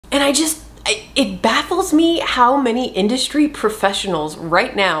And it baffles me how many industry professionals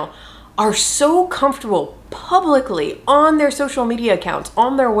right now are so comfortable publicly on their social media accounts,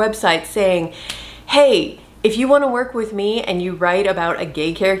 on their websites saying, hey, if you want to work with me and you write about a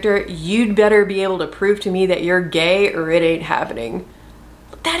gay character, you'd better be able to prove to me that you're gay or it ain't happening.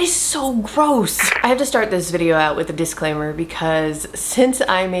 That is so gross. I have to start this video out with a disclaimer because since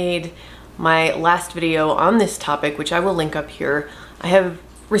I made my last video on this topic, which I will link up here, I have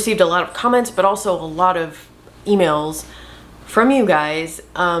received a lot of comments, but also a lot of emails from you guys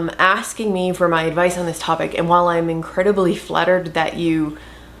asking me for my advice on this topic. And while I'm incredibly flattered that you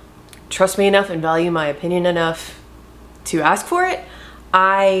trust me enough and value my opinion enough to ask for it,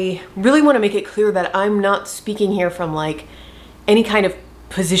 I really want to make it clear that I'm not speaking here from like any kind of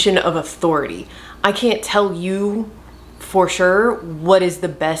position of authority. I can't tell you for sure what is the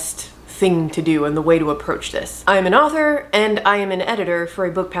best thing to do and the way to approach this. I am an author and I am an editor for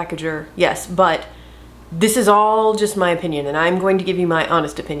a book packager, yes, but this is all just my opinion and I'm going to give you my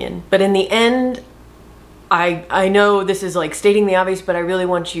honest opinion. But in the end, I know this is like stating the obvious, but I really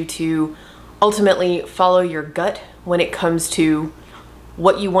want you to ultimately follow your gut when it comes to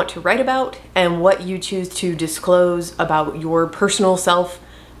what you want to write about and what you choose to disclose about your personal self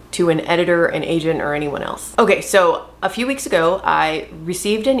to an editor, an agent, or anyone else. Okay, so a few weeks ago, I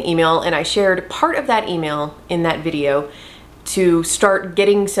received an email and I shared part of that email in that video to start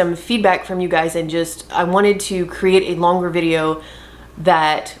getting some feedback from you guys, and I wanted to create a longer video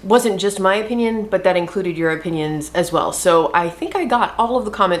that wasn't just my opinion, but that included your opinions as well. So I think I got all of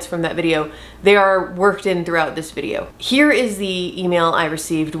the comments from that video. They are worked in throughout this video. Here is the email I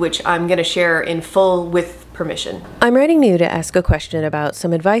received, which I'm gonna share in full with permission. I'm writing to you to ask a question about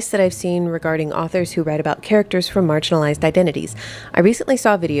some advice that I've seen regarding authors who write about characters from marginalized identities. I recently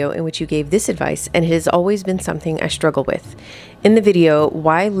saw a video in which you gave this advice, and it has always been something I struggle with. In the video,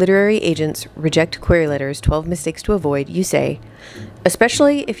 Why Literary Agents Reject Query Letters, 12 Mistakes to Avoid, you say,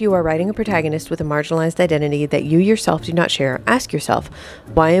 especially if you are writing a protagonist with a marginalized identity that you yourself do not share, ask yourself,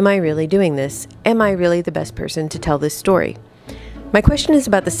 why am I really doing this? Am I really the best person to tell this story? My question is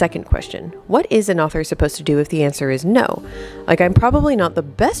about the second question. What is an author supposed to do if the answer is no? Like, I'm probably not the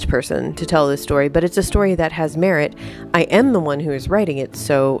best person to tell this story, but it's a story that has merit. I am the one who is writing it,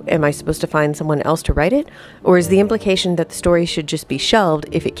 so am I supposed to find someone else to write it? Or is the implication that the story should just be shelved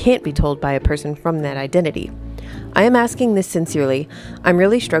if it can't be told by a person from that identity? I am asking this sincerely. I'm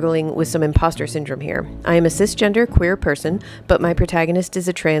really struggling with some imposter syndrome here. I am a cisgender queer person, but my protagonist is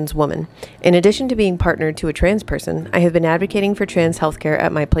a trans woman. In addition to being partnered to a trans person, I have been advocating for trans healthcare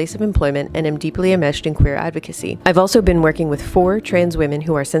at my place of employment and am deeply enmeshed in queer advocacy. I've also been working with 4 trans women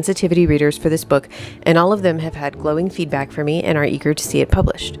who are sensitivity readers for this book, and all of them have had glowing feedback for me and are eager to see it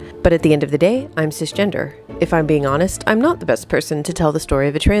published. But at the end of the day, I'm cisgender. If I'm being honest, I'm not the best person to tell the story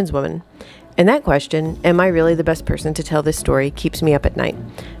of a trans woman. And that question, am I really the best person to tell this story, keeps me up at night,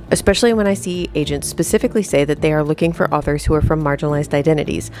 especially when I see agents specifically say that they are looking for authors who are from marginalized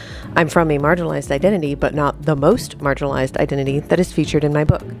identities. I'm from a marginalized identity, but not the most marginalized identity that is featured in my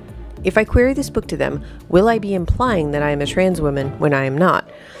book. If I query this book to them, will I be implying that I am a trans woman when I am not?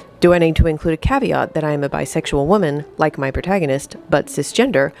 Do I need to include a caveat that I am a bisexual woman, like my protagonist, but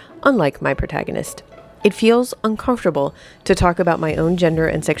cisgender, unlike my protagonist? It feels uncomfortable to talk about my own gender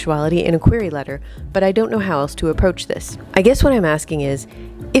and sexuality in a query letter, but I don't know how else to approach this. I guess what I'm asking is,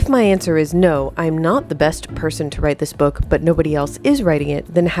 if my answer is no, I'm not the best person to write this book, but nobody else is writing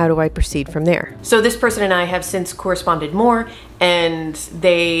it, then how do I proceed from there? So this person and I have since corresponded more, and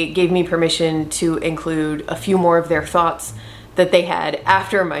they gave me permission to include a few more of their thoughts that they had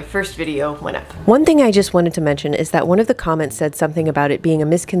after my first video went up. One thing I just wanted to mention is that one of the comments said something about it being a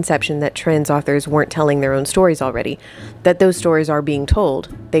misconception that trans authors weren't telling their own stories already, that those stories are being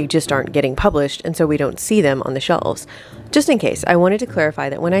told, they just aren't getting published, and so we don't see them on the shelves. Just in case, I wanted to clarify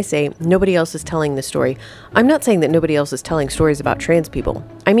that when I say nobody else is telling this story, I'm not saying that nobody else is telling stories about trans people.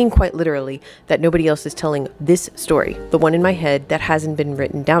 I mean quite literally that nobody else is telling this story, the one in my head that hasn't been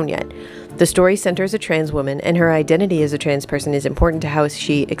written down yet. The story centers a trans woman, and her identity as a trans person is important to how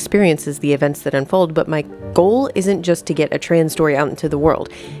she experiences the events that unfold, but my goal isn't just to get a trans story out into the world,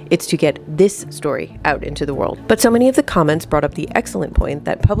 it's to get this story out into the world. But so many of the comments brought up the excellent point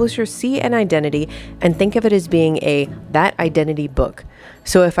that publishers see an identity and think of it as being that identity book.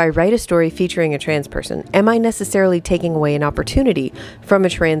 So if I write a story featuring a trans person, am I necessarily taking away an opportunity from a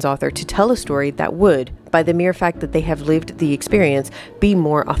trans author to tell a story that would, by the mere fact that they have lived the experience, be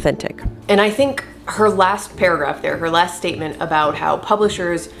more authentic? And I think her last paragraph there, her last statement about how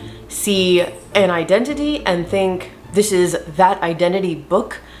publishers see an identity and think this is that identity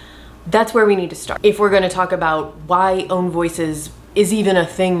book, that's where we need to start. If we're going to talk about why own voices is even a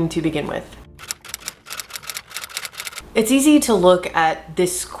thing to begin with. It's easy to look at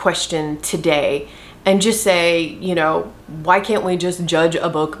this question today and just say, you know, why can't we just judge a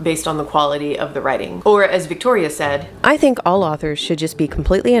book based on the quality of the writing? Or as Victoria said, I think all authors should just be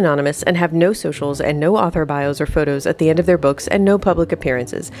completely anonymous and have no socials and no author bios or photos at the end of their books and no public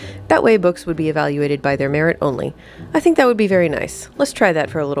appearances. That way books would be evaluated by their merit only. I think that would be very nice. Let's try that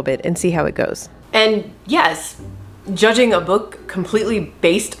for a little bit and see how it goes. And yes, judging a book completely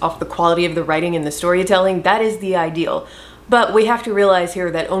based off the quality of the writing and the storytelling, that is the ideal. But we have to realize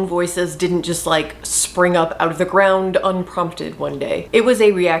here that Own Voices didn't just like spring up out of the ground unprompted one day. It was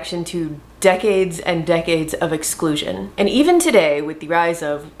a reaction to decades and decades of exclusion. And even today, with the rise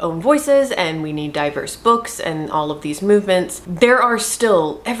of Own Voices and we need diverse books and all of these movements, there are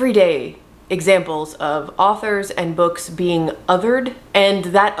still everyday examples of authors and books being othered, and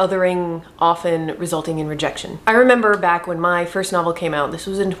that othering often resulting in rejection. I remember back when my first novel came out, this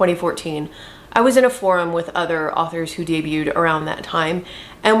was in 2014, I was in a forum with other authors who debuted around that time,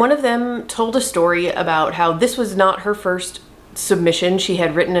 and one of them told a story about how this was not her first submission. She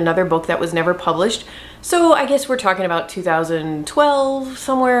had written another book that was never published. So I guess we're talking about 2012,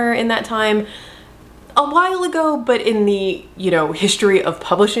 somewhere in that time, a while ago, but in the, you know, history of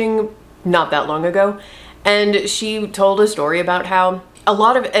publishing, not that long ago. And she told a story about how a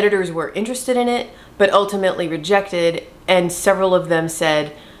lot of editors were interested in it, but ultimately rejected, and several of them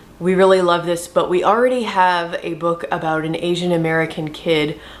said, we really love this, but we already have a book about an Asian American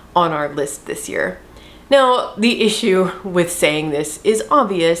kid on our list this year. Now, the issue with saying this is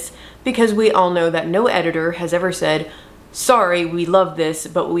obvious because we all know that no editor has ever said, sorry, we love this,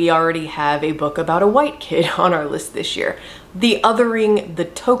 but we already have a book about a white kid on our list this year. The othering, the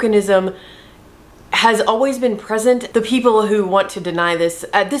tokenism has always been present. The people who want to deny this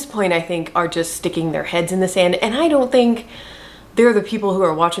at this point, I think, are just sticking their heads in the sand, and I don't think they're the people who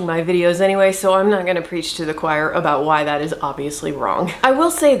are watching my videos anyway, so I'm not gonna preach to the choir about why that is obviously wrong. I will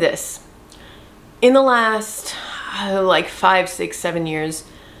say this. In the last, like 5, 6, 7 years,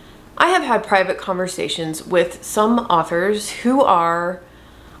 I have had private conversations with some authors who are,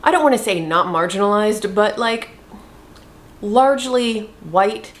 I don't want to say not marginalized, but like largely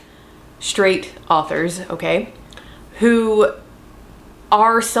white, straight authors, okay, who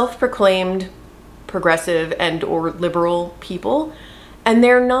are self-proclaimed progressive and or liberal people, and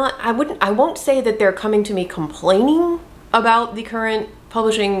they're not, I won't say that they're coming to me complaining about the current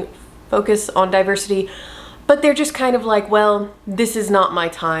publishing focus on diversity, but they're just kind of like, well, this is not my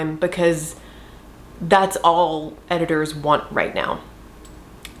time because that's all editors want right now.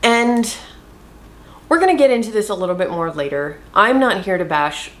 And we're gonna get into this a little bit more later. I'm not here to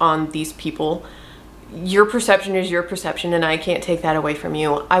bash on these people. Your perception is your perception, and I can't take that away from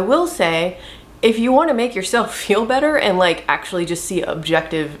you. I will say, if you want to make yourself feel better and like actually just see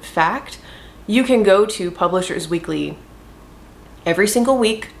objective fact, you can go to Publishers Weekly every single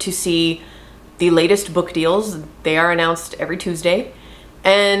week to see the latest book deals. They are announced every Tuesday.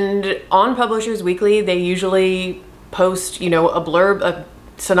 And on Publishers Weekly, they usually post, you know, a blurb, a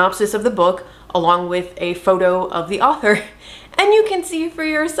synopsis of the book, along with a photo of the author. And you can see for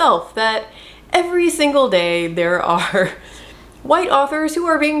yourself that every single day there are white authors who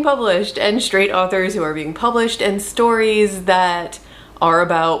are being published and straight authors who are being published, and stories that are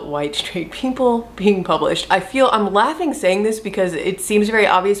about white straight people being published. I'm laughing saying this because it seems very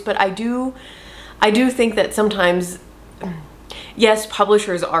obvious, but I do think that sometimes, yes,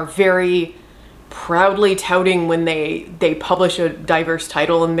 publishers are very proudly touting when they publish a diverse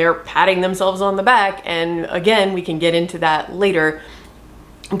title and they're patting themselves on the back, and again, we can get into that later.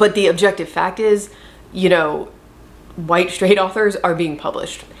 But the objective fact is, you know, white straight authors are being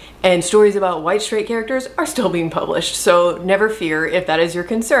published, and stories about white straight characters are still being published. So never fear if that is your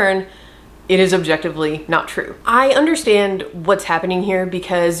concern. It is objectively not true. I understand what's happening here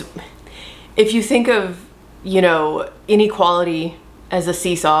because if you think of, you know, inequality as a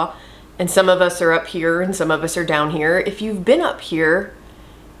seesaw, and some of us are up here and some of us are down here, if you've been up here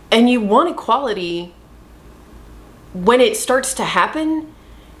and you want equality, when it starts to happen,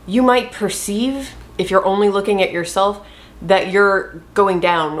 you might perceive, if you're only looking at yourself, that you're going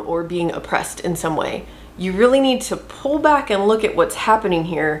down or being oppressed in some way. You really need to pull back and look at what's happening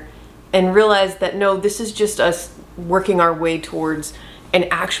here and realize that no, this is just us working our way towards an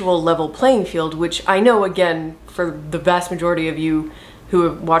actual level playing field, which I know, again, for the vast majority of you who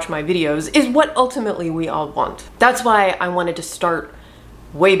have watched my videos, is what ultimately we all want. That's why I wanted to start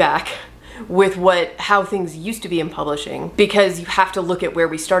way back with how things used to be in publishing, because you have to look at where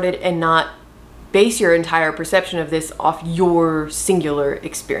we started and not base your entire perception of this off your singular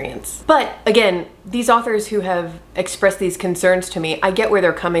experience. But again, these authors who have expressed these concerns to me, I get where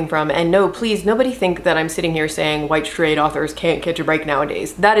they're coming from, and no, please, nobody think that I'm sitting here saying white straight authors can't catch a break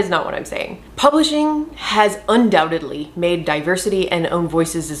nowadays. That is not what I'm saying. Publishing has undoubtedly made diversity and own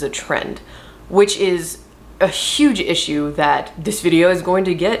voices as a trend, which is a huge issue that this video is going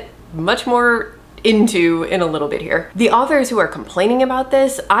to get much more into in a little bit here. The authors who are complaining about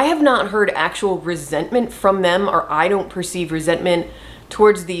this, I have not heard actual resentment from them, or I don't perceive resentment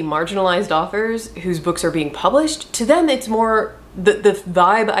towards the marginalized authors whose books are being published. To them, it's more, the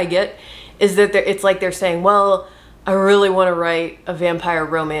vibe I get is that it's like they're saying, well, I really want to write a vampire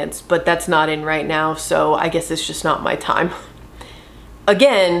romance, but that's not in right now, so I guess it's just not my time.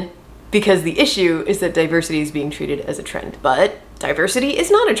 Again, because the issue is that diversity is being treated as a trend. But diversity is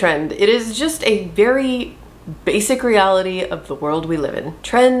not a trend. It is just a very basic reality of the world we live in.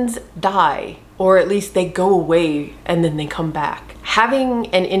 Trends die, or at least they go away and then they come back. Having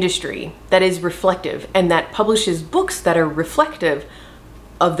an industry that is reflective and that publishes books that are reflective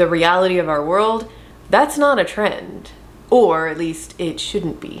of the reality of our world, that's not a trend. Or at least it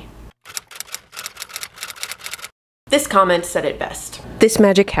shouldn't be. This comment said it best. This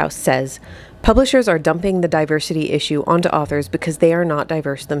Magic House says, publishers are dumping the diversity issue onto authors because they are not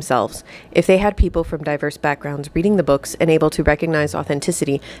diverse themselves. If they had people from diverse backgrounds reading the books and able to recognize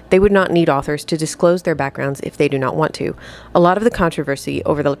authenticity, they would not need authors to disclose their backgrounds if they do not want to. A lot of the controversy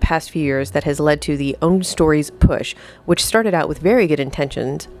over the past few years that has led to the own stories push, which started out with very good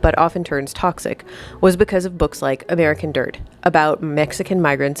intentions but often turns toxic, was because of books like American Dirt, about Mexican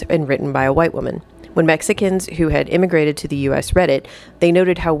migrants and written by a white woman. When Mexicans who had immigrated to the US read it, they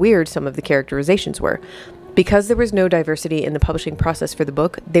noted how weird some of the characterizations were. Because there was no diversity in the publishing process for the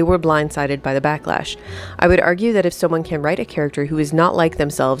book, they were blindsided by the backlash. I would argue that if someone can write a character who is not like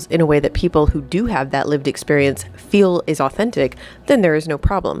themselves in a way that people who do have that lived experience feel is authentic, then there is no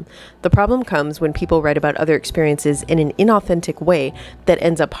problem. The problem comes when people write about other experiences in an inauthentic way that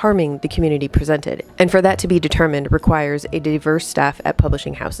ends up harming the community presented. And for that to be determined requires a diverse staff at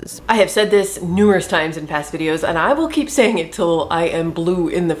publishing houses. I have said this numerous times in past videos, and I will keep saying it till I am blue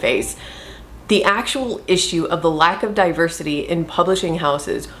in the face. The actual issue of the lack of diversity in publishing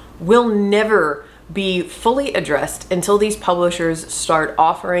houses will never be fully addressed until these publishers start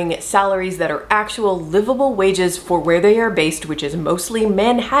offering salaries that are actual livable wages for where they are based, which is mostly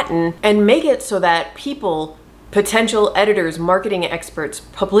Manhattan, and make it so that people, potential editors, marketing experts,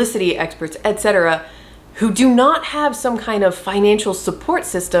 publicity experts, etc., who do not have some kind of financial support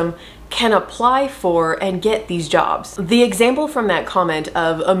system can apply for and get these jobs. The example from that comment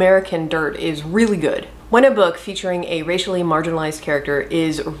of American Dirt is really good. When a book featuring a racially marginalized character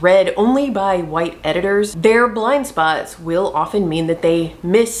is read only by white editors, their blind spots will often mean that they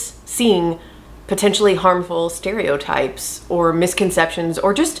miss seeing potentially harmful stereotypes or misconceptions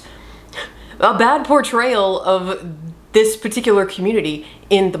or just a bad portrayal of this particular community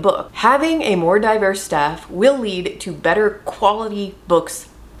in the book. Having a more diverse staff will lead to better quality books,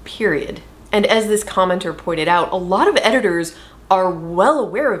 period. And as this commenter pointed out, a lot of editors are well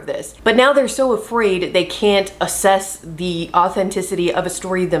aware of this, but now they're so afraid they can't assess the authenticity of a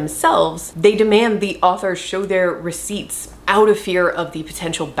story themselves, they demand the author show their receipts out of fear of the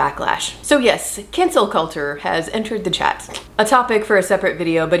potential backlash. So yes, cancel culture has entered the chat. A topic for a separate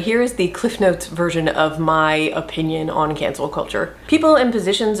video, but here is the Cliff Notes version of my opinion on cancel culture. People in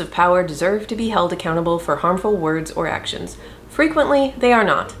positions of power deserve to be held accountable for harmful words or actions. Frequently, they are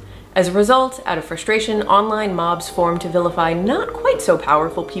not. As a result, out of frustration, online mobs form to vilify not quite so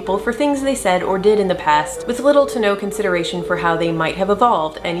powerful people for things they said or did in the past, with little to no consideration for how they might have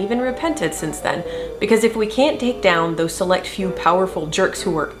evolved and even repented since then. Because if we can't take down those select few powerful jerks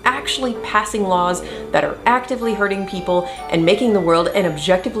who are actually passing laws that are actively hurting people and making the world an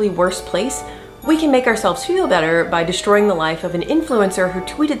objectively worse place, we can make ourselves feel better by destroying the life of an influencer who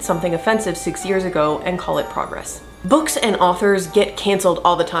tweeted something offensive 6 years ago and call it progress. Books and authors get canceled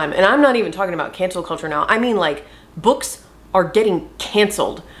all the time, and I'm not even talking about cancel culture now. I mean, like, books are getting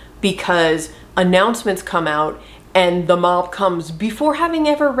canceled because announcements come out and the mob comes before having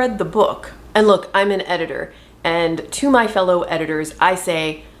ever read the book. And look, I'm an editor, and to my fellow editors, I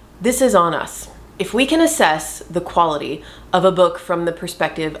say, this is on us. If we can assess the quality of a book from the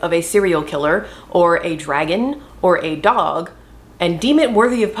perspective of a serial killer or a dragon or a dog, and deem it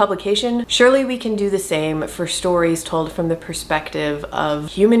worthy of publication, surely we can do the same for stories told from the perspective of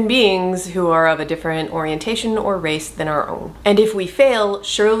human beings who are of a different orientation or race than our own. And if we fail,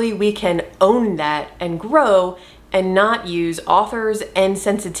 surely we can own that and grow and not use authors and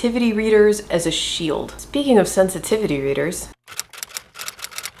sensitivity readers as a shield. Speaking of sensitivity readers,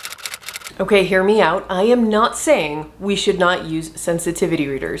 Okay, hear me out. I am not saying we should not use sensitivity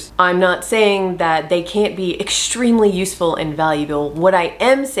readers. I'm not saying that they can't be extremely useful and valuable. What I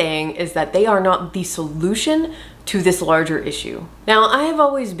am saying is that they are not the solution to this larger issue. Now, I have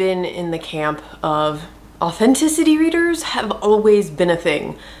always been in the camp of authenticity readers have always been a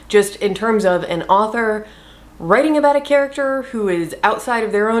thing, just in terms of an author writing about a character who is outside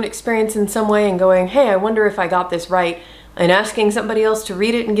of their own experience in some way and going, hey, I wonder if I got this right, and asking somebody else to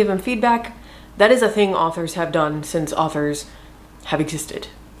read it and give them feedback. That is a thing authors have done since authors have existed.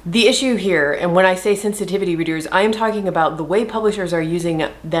 The issue here, and when I say sensitivity readers, I am talking about the way publishers are using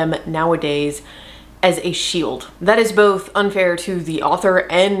them nowadays as a shield. That is both unfair to the author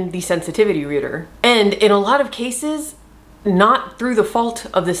and the sensitivity reader. And in a lot of cases, not through the fault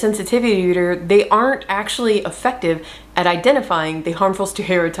of the sensitivity reader, they aren't actually effective at identifying the harmful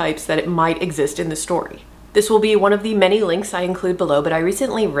stereotypes that it might exist in the story. This will be one of the many links I include below, but I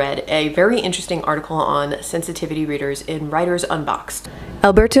recently read a very interesting article on sensitivity readers in Writers Unboxed.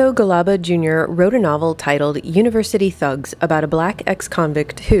 Alberto Golaba Jr. wrote a novel titled University Thugs about a black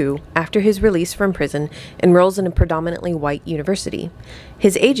ex-convict who, after his release from prison, enrolls in a predominantly white university.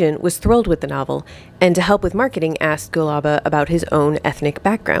 His agent was thrilled with the novel, and to help with marketing asked Golaba about his own ethnic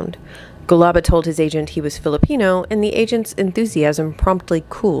background. Golaba told his agent he was Filipino, and the agent's enthusiasm promptly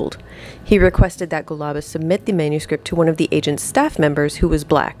cooled. He requested that Golaba submit the manuscript to one of the agent's staff members who was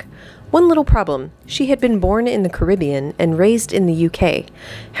black. One little problem: she had been born in the Caribbean and raised in the UK.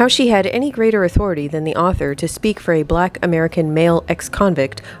 How she had any greater authority than the author to speak for a black American male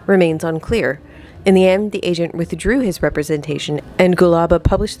ex-convict remains unclear. In the end, the agent withdrew his representation, and Golaba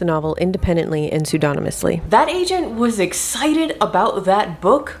published the novel independently and pseudonymously. That agent was excited about that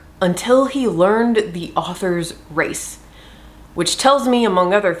book until he learned the author's race, which tells me,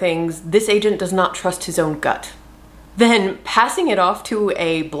 among other things, this agent does not trust his own gut. Then passing it off to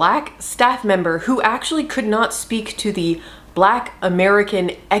a black staff member who actually could not speak to the black American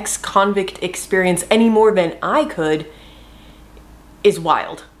ex-convict experience any more than I could is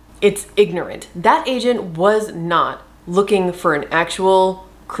wild. It's ignorant. That agent was not looking for an actual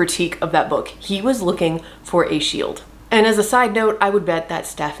critique of that book. He was looking for a shield. And as a side note, I would bet that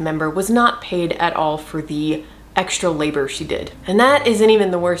staff member was not paid at all for the extra labor she did. And that isn't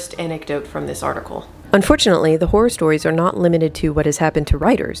even the worst anecdote from this article. Unfortunately, the horror stories are not limited to what has happened to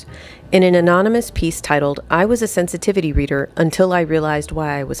writers. In an anonymous piece titled, "I was a sensitivity reader until I realized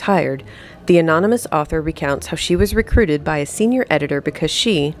why I was hired," the anonymous author recounts how she was recruited by a senior editor because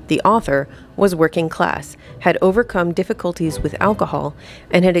she, the author, was working class, had overcome difficulties with alcohol,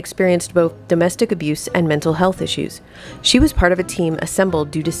 and had experienced both domestic abuse and mental health issues. She was part of a team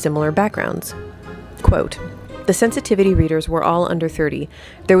assembled due to similar backgrounds. Quote, "The sensitivity readers were all under 30.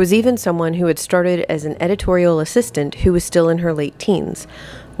 There was even someone who had started as an editorial assistant who was still in her late teens.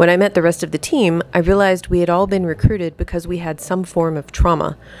 When I met the rest of the team, I realized we had all been recruited because we had some form of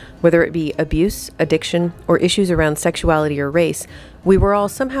trauma. Whether it be abuse, addiction, or issues around sexuality or race, we were all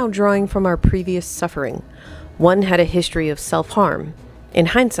somehow drawing from our previous suffering. One had a history of self-harm. In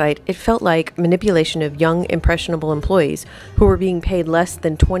hindsight, it felt like manipulation of young, impressionable employees who were being paid less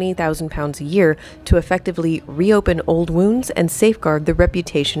than £20,000 a year to effectively reopen old wounds and safeguard the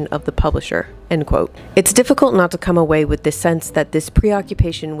reputation of the publisher." End quote. It's difficult not to come away with the sense that this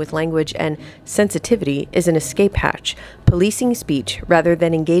preoccupation with language and sensitivity is an escape hatch, policing speech rather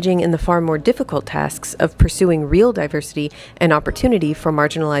than engaging in the far more difficult tasks of pursuing real diversity and opportunity for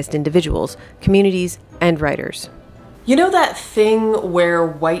marginalized individuals, communities, and writers. You know that thing where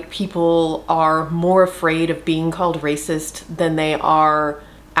white people are more afraid of being called racist than they are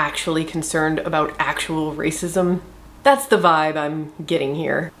actually concerned about actual racism? That's the vibe I'm getting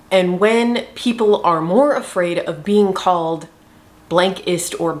here. And when people are more afraid of being called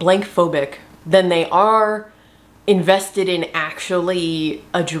blankist or blankphobic than they are invested in actually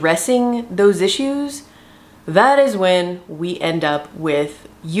addressing those issues, that is when we end up with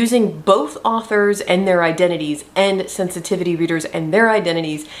using both authors and their identities and sensitivity readers and their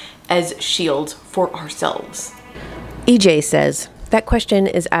identities as shields for ourselves. EJ says, "That question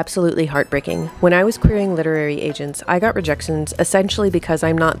is absolutely heartbreaking. When I was querying literary agents, I got rejections essentially because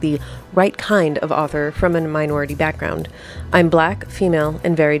I'm not the right kind of author from a minority background. I'm black, female,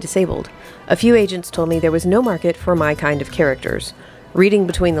 and very disabled. A few agents told me there was no market for my kind of characters. Reading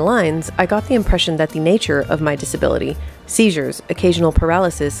between the lines, I got the impression that the nature of my disability, seizures, occasional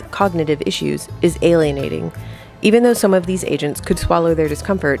paralysis, cognitive issues, is alienating. Even though some of these agents could swallow their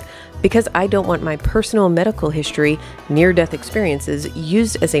discomfort, because I don't want my personal medical history, near-death experiences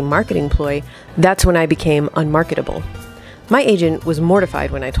used as a marketing ploy, that's when I became unmarketable. My agent was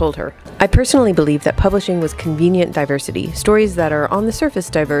mortified when I told her. I personally believe that publishing was convenient diversity, stories that are on the surface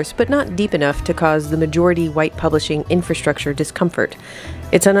diverse but not deep enough to cause the majority white publishing infrastructure discomfort.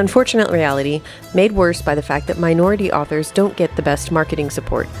 It's an unfortunate reality, made worse by the fact that minority authors don't get the best marketing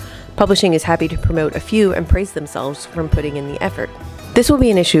support. Publishing is happy to promote a few and praise themselves from putting in the effort. This will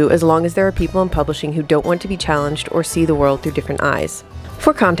be an issue as long as there are people in publishing who don't want to be challenged or see the world through different eyes.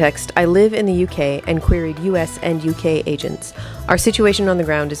 For context, I live in the UK and queried US and UK agents. Our situation on the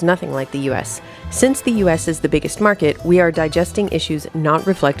ground is nothing like the US. Since the US is the biggest market, we are digesting issues not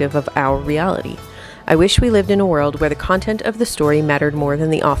reflective of our reality. I wish we lived in a world where the content of the story mattered more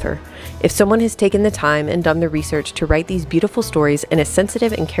than the author. If someone has taken the time and done the research to write these beautiful stories in a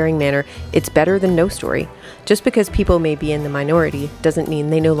sensitive and caring manner, it's better than no story. Just because people may be in the minority doesn't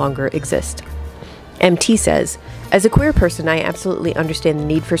mean they no longer exist. MT says, as a queer person, I absolutely understand the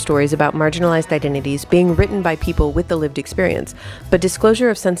need for stories about marginalized identities being written by people with the lived experience, but disclosure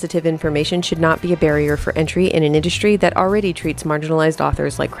of sensitive information should not be a barrier for entry in an industry that already treats marginalized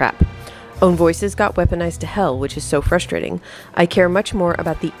authors like crap. Own voices got weaponized to hell, which is so frustrating. I care much more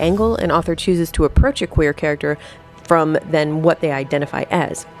about the angle an author chooses to approach a queer character from than what they identify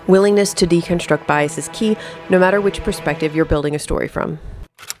as. Willingness to deconstruct bias is key, no matter which perspective you're building a story from.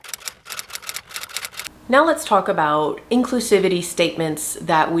 Now let's talk about inclusivity statements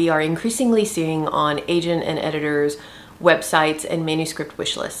that we are increasingly seeing on agent and editors' websites and manuscript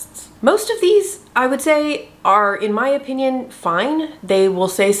wish lists. Most of these, I would say, are, in my opinion, fine. They will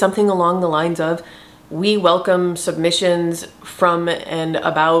say something along the lines of, we welcome submissions from and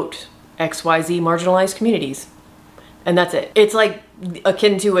about XYZ marginalized communities. And that's it. It's like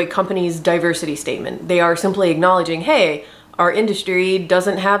akin to a company's diversity statement. They are simply acknowledging, hey, our industry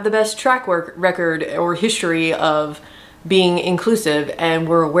doesn't have the best track record or history of being inclusive, and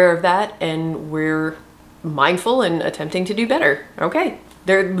we're aware of that, and we're mindful and attempting to do better. Okay,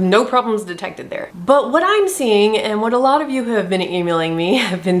 there are no problems detected there. But what I'm seeing, and what a lot of you who have been emailing me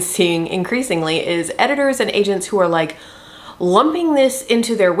have been seeing increasingly, is editors and agents who are like lumping this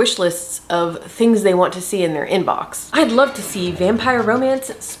into their wish lists of things they want to see in their inbox. I'd love to see vampire romance,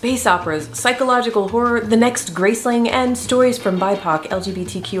 space operas, psychological horror, the next Graceling, and stories from BIPOC,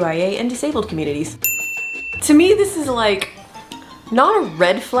 LGBTQIA, and disabled communities. To me, this is like not a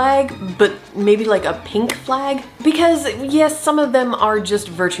red flag, but maybe like a pink flag. Because yes, some of them are just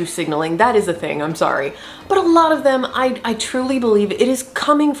virtue signaling. That is a thing, I'm sorry. But a lot of them, I truly believe it is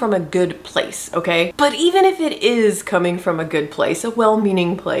coming from a good place, okay? But even if it is coming from a good place, a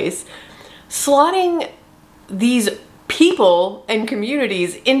well-meaning place, slotting these people and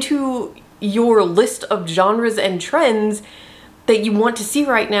communities into your list of genres and trends that you want to see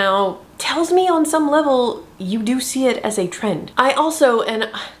right now tells me on some level you do see it as a trend. I also, and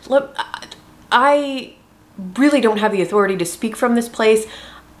look, I really don't have the authority to speak from this place,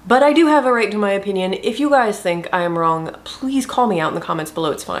 but I do have a right to my opinion. If you guys think I am wrong, please call me out in the comments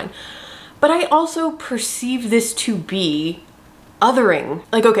below, it's fine. But I also perceive this to be othering.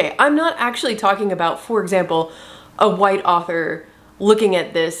 Like, okay, I'm not actually talking about, for example, a white author looking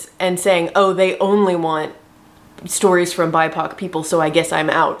at this and saying, oh, they only want stories from BIPOC people, so I guess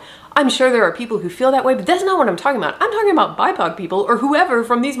I'm out. I'm sure there are people who feel that way, but that's not what I'm talking about. I'm talking about BIPOC people or whoever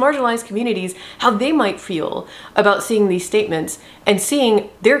from these marginalized communities, how they might feel about seeing these statements and seeing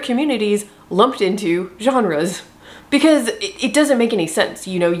their communities lumped into genres. Because it doesn't make any sense.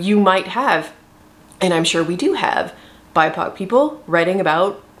 You know, you might have, and I'm sure we do have, BIPOC people writing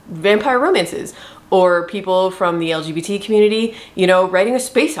about vampire romances, or people from the LGBT community, you know, writing a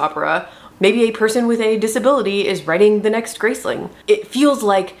space opera. Maybe a person with a disability is writing the next Graceling. It feels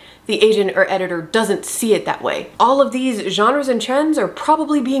like the agent or editor doesn't see it that way. All of these genres and trends are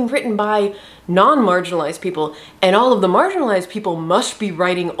probably being written by non-marginalized people, and all of the marginalized people must be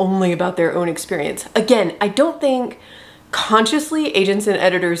writing only about their own experience. Again, I don't think consciously agents and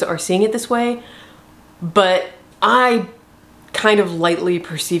editors are seeing it this way, but I kind of lightly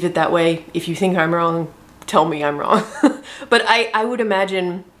perceive it that way. If you think I'm wrong, tell me I'm wrong. But I would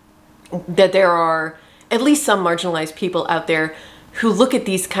imagine that there are at least some marginalized people out there who look at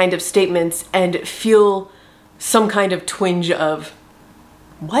these kind of statements and feel some kind of twinge of,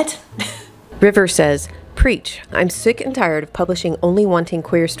 what? River says, preach. I'm sick and tired of publishing only wanting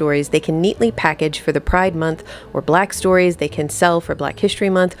queer stories they can neatly package for the Pride Month, or black stories they can sell for Black History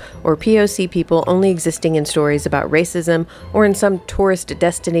Month, or POC people only existing in stories about racism or in some tourist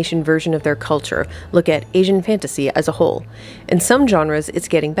destination version of their culture. Look at Asian fantasy as a whole. In some genres, it's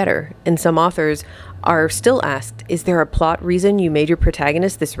getting better, and some authors are still asked, is there a plot reason you made your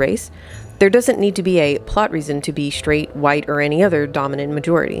protagonist this race? There doesn't need to be a plot reason to be straight, white, or any other dominant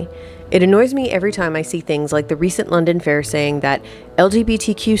majority. It annoys me every time I see things like the recent London Fair saying that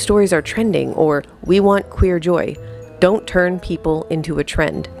LGBTQ stories are trending or we want queer joy. Don't turn people into a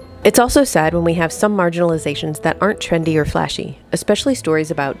trend. It's also sad when we have some marginalizations that aren't trendy or flashy, especially stories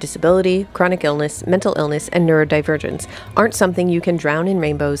about disability, chronic illness, mental illness, and neurodivergence aren't something you can drown in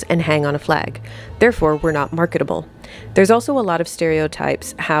rainbows and hang on a flag. Therefore, we're not marketable. There's also a lot of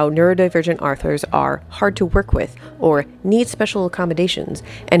stereotypes how neurodivergent authors are hard to work with or need special accommodations,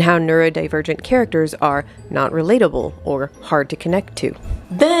 and how neurodivergent characters are not relatable or hard to connect to.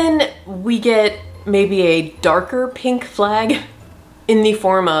 Then we get maybe a darker pink flag in the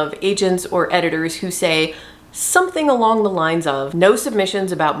form of agents or editors who say something along the lines of no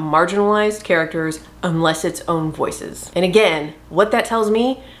submissions about marginalized characters unless it's own voices. And again, what that tells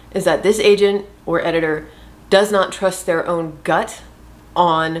me is that this agent or editor does not trust their own gut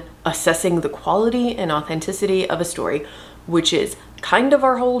on assessing the quality and authenticity of a story, which is kind of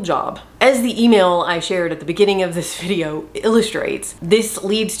our whole job. As the email I shared at the beginning of this video illustrates, this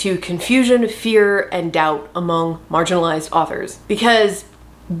leads to confusion, fear, and doubt among marginalized authors. Because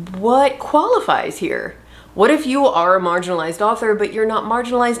what qualifies here? What if you are a marginalized author, but you're not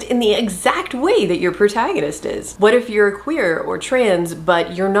marginalized in the exact way that your protagonist is? What if you're queer or trans,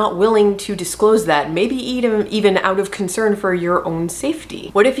 but you're not willing to disclose that, maybe even out of concern for your own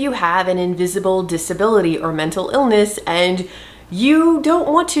safety? What if you have an invisible disability or mental illness and you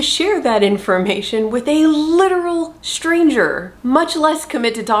don't want to share that information with a literal stranger, much less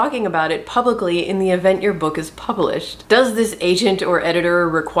commit to talking about it publicly in the event your book is published? Does this agent or editor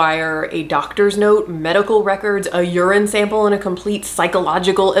require a doctor's note, medical records, a urine sample, and a complete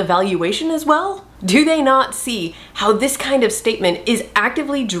psychological evaluation as well? Do they not see how this kind of statement is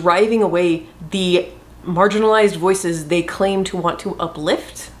actively driving away the marginalized voices they claim to want to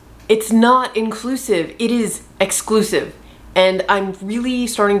uplift? It's not inclusive, it is exclusive. And I'm really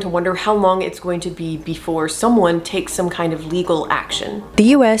starting to wonder how long it's going to be before someone takes some kind of legal action. The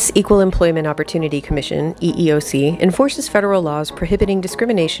U.S. Equal Employment Opportunity Commission, EEOC, enforces federal laws prohibiting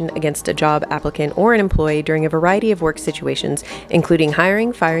discrimination against a job applicant or an employee during a variety of work situations, including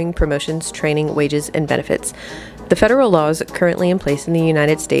hiring, firing, promotions, training, wages, and benefits. The federal laws currently in place in the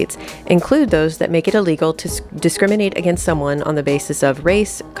United States include those that make it illegal to discriminate against someone on the basis of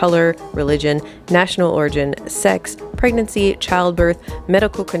race, color, religion, national origin, sex, pregnancy, childbirth,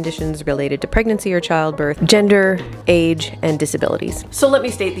 medical conditions related to pregnancy or childbirth, gender, age, and disabilities. So let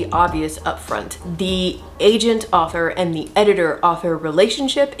me state the obvious up front. The agent-author and the editor-author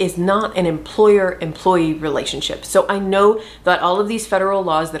relationship is not an employer-employee relationship. So I know that all of these federal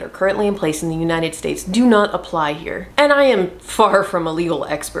laws that are currently in place in the United States do not apply here. And I am far from a legal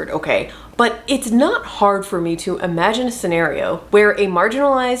expert, okay? But it's not hard for me to imagine a scenario where a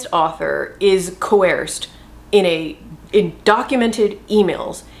marginalized author is coerced in documented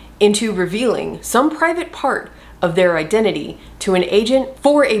emails into revealing some private part of their identity to an agent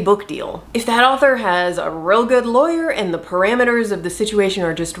for a book deal. If that author has a real good lawyer and the parameters of the situation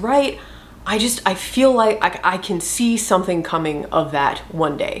are just right, I feel like I can see something coming of that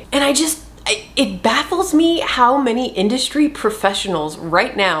one day. And it baffles me how many industry professionals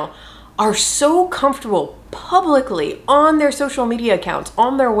right now are so comfortable publicly on their social media accounts,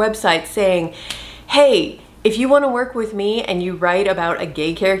 on their websites saying, hey, if you want to work with me and you write about a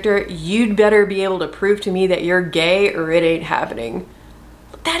gay character, you'd better be able to prove to me that you're gay or it ain't happening.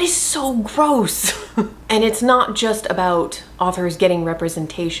 That is so gross. And it's not just about authors getting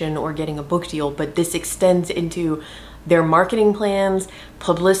representation or getting a book deal, but this extends into their marketing plans,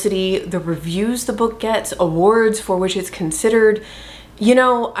 publicity, the reviews the book gets, awards for which it's considered. You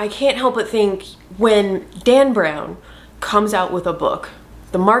know, I can't help but think when Dan Brown comes out with a book,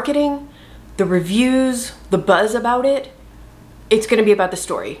 the marketing, the reviews, the buzz about it, it's going to be about the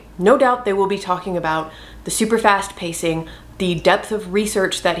story. No doubt they will be talking about the super fast pacing, the depth of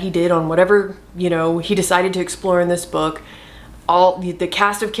research that he did on whatever, you know, he decided to explore in this book, all the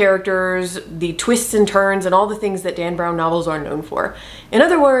cast of characters, the twists and turns, and all the things that Dan Brown novels are known for. In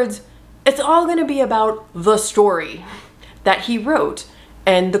other words, it's all going to be about the story that he wrote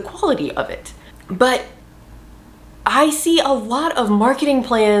and the quality of it. But I see a lot of marketing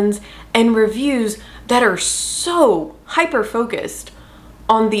plans and reviews that are so hyper-focused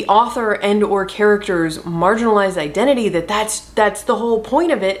on the author and or character's marginalized identity that's the whole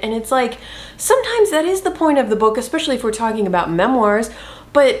point of it. And it's like, sometimes that is the point of the book, especially if we're talking about memoirs,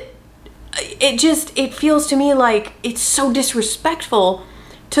 but it feels to me like it's so disrespectful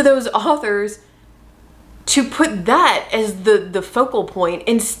to those authors to put that as the focal point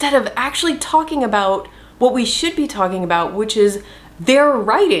instead of actually talking about what we should be talking about, which is their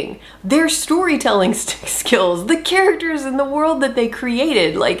writing, their storytelling skills, the characters in the world that they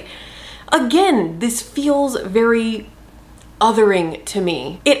created. Like, Again, this feels very othering to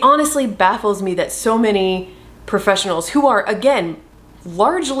me. It honestly baffles me that so many professionals who are, again,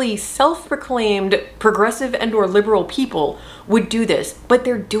 largely self-proclaimed progressive and or liberal people would do this, but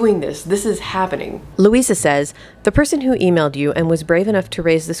they're doing this. This is happening. Louisa says, the person who emailed you and was brave enough to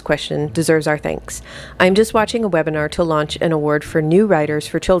raise this question deserves our thanks. I'm just watching a webinar to launch an award for new writers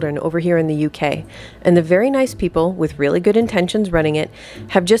for children over here in the UK, and the very nice people with really good intentions running it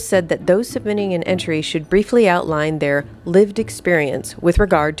have just said that those submitting an entry should briefly outline their lived experience with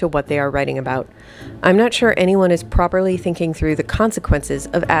regard to what they are writing about. I'm not sure anyone is properly thinking through the consequences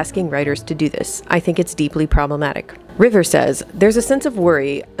of asking writers to do this. I think it's deeply problematic. River says, there's a sense of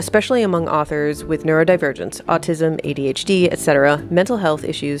worry, especially among authors with neurodivergence, autism, ADHD, etc., mental health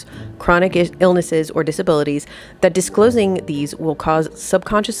issues, chronic illnesses, or disabilities, that disclosing these will cause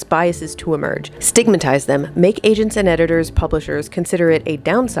subconscious biases to emerge, stigmatize them, make agents and editors, publishers consider it a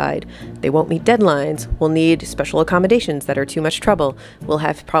downside. They won't meet deadlines, will need special accommodations that are too much trouble, will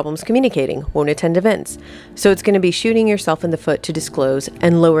have problems communicating, won't attend events. So it's going to be shooting yourself in the foot to disclose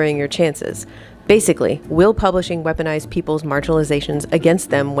and lowering your chances. Basically, will publishing weaponize people's marginalizations against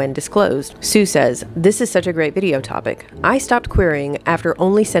them when disclosed? Sue says, this is such a great video topic. I stopped querying after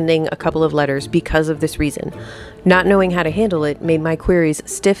only sending a couple of letters because of this reason. Not knowing how to handle it made my queries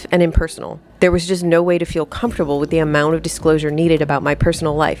stiff and impersonal. There was just no way to feel comfortable with the amount of disclosure needed about my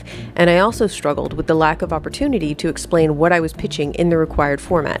personal life, and I also struggled with the lack of opportunity to explain what I was pitching in the required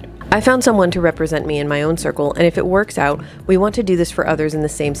format. I found someone to represent me in my own circle, and if it works out, we want to do this for others in the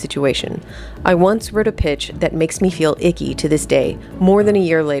same situation. I once wrote a pitch that makes me feel icky to this day, more than a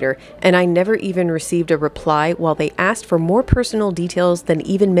year later, and I never even received a reply while they asked for more personal details than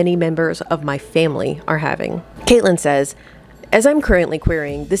even many members of my family are having. Caitlin says, as I'm currently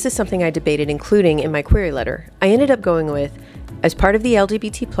querying, this is something I debated including in my query letter. I ended up going with, as part of the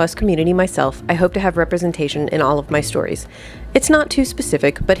LGBT+ community myself, I hope to have representation in all of my stories. It's not too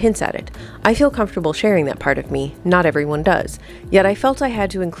specific, but hints at it. I feel comfortable sharing that part of me. Not everyone does. Yet I felt I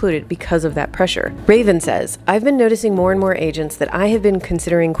had to include it because of that pressure. Raven says, I've been noticing more and more agents that I have been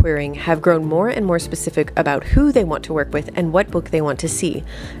considering querying have grown more and more specific about who they want to work with and what book they want to see.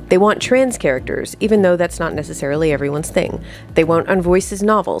 They want trans characters, even though that's not necessarily everyone's thing. They want unvoiced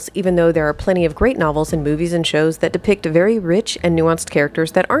novels, even though there are plenty of great novels and movies and shows that depict very rich and nuanced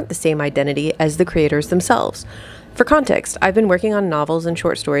characters that aren't the same identity as the creators themselves. For context, I've been working on novels and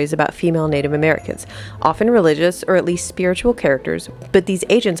short stories about female Native Americans, often religious or at least spiritual characters, but these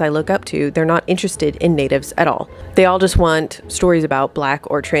agents I look up to, they're not interested in natives at all. They all just want stories about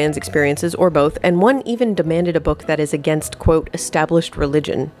Black or trans experiences or both, and one even demanded a book that is against, quote, established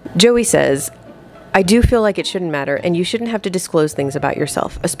religion. Joey says, I do feel like it shouldn't matter, and you shouldn't have to disclose things about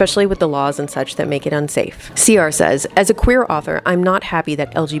yourself, especially with the laws and such that make it unsafe. CR says, as a queer author, I'm not happy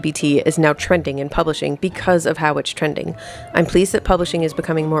that LGBT is now trending in publishing because of how it's trending. I'm pleased that publishing is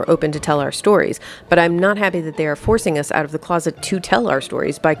becoming more open to tell our stories, but I'm not happy that they are forcing us out of the closet to tell our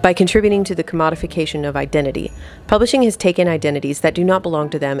stories by contributing to the commodification of identity. Publishing has taken identities that do not belong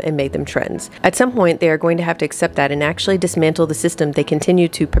to them and made them trends. At some point, they are going to have to accept that and actually dismantle the system they continue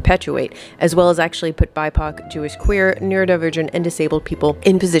to perpetuate, as well as actually put BIPOC, Jewish, queer, neurodivergent, and disabled people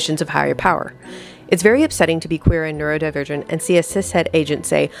in positions of higher power. It's very upsetting to be queer and neurodivergent and see a cishet agent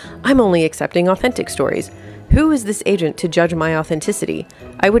say, I'm only accepting authentic stories. Who is this agent to judge my authenticity?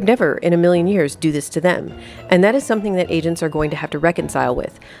 I would never in a million years do this to them. And that is something that agents are going to have to reconcile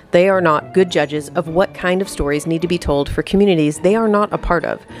with. They are not good judges of what kind of stories need to be told for communities they are not a part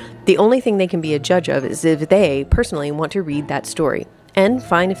of. The only thing they can be a judge of is if they personally want to read that story. And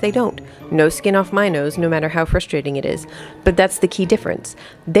fine if they don't. No skin off my nose, no matter how frustrating it is. But that's the key difference.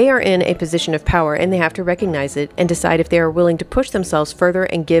 They are in a position of power and they have to recognize it and decide if they are willing to push themselves further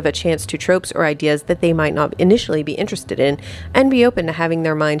and give a chance to tropes or ideas that they might not initially be interested in and be open to having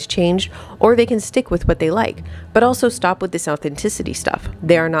their minds changed, or they can stick with what they like, but also stop with this authenticity stuff.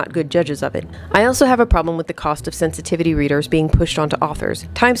 They are not good judges of it. I also have a problem with the cost of sensitivity readers being pushed onto authors.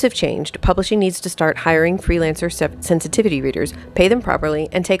 Times have changed. Publishing needs to start hiring freelancer sensitivity readers, pay them properly,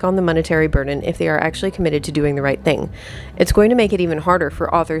 and take on the monetary burden if they are actually committed to doing the right thing. It's going to make it even harder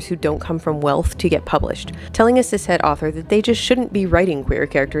for authors who don't come from wealth to get published. Telling a cishet author that they just shouldn't be writing queer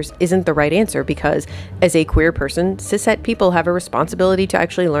characters isn't the right answer because, as a queer person, cishet people have a responsibility to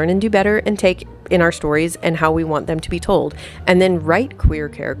actually learn and do better and take in our stories and how we want them to be told, and then write queer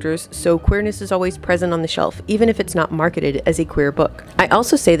characters so queerness is always present on the shelf, even if it's not marketed as a queer book. I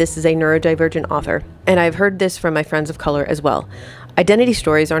also say this as a neurodivergent author, and I've heard this from my friends of color as well. Identity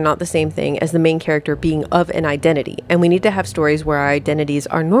stories are not the same thing as the main character being of an identity, and we need to have stories where our identities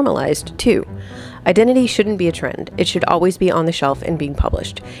are normalized too. Identity shouldn't be a trend. It should always be on the shelf and being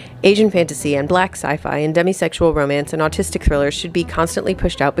published. Asian fantasy and black sci-fi and demisexual romance and autistic thrillers should be constantly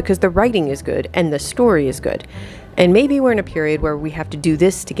pushed out because the writing is good and the story is good. And maybe we're in a period where we have to do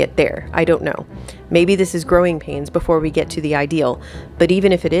this to get there. I don't know. Maybe this is growing pains before we get to the ideal. But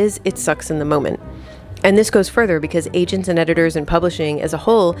even if it is, it sucks in the moment. And this goes further because agents and editors and publishing as a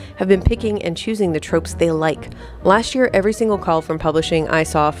whole have been picking and choosing the tropes they like. Last year, every single call from publishing I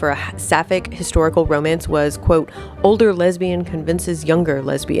saw for a sapphic historical romance was, quote, older lesbian convinces younger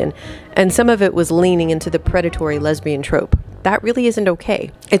lesbian. And some of it was leaning into the predatory lesbian trope. That really isn't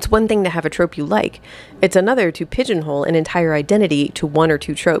okay. It's one thing to have a trope you like. It's another to pigeonhole an entire identity to one or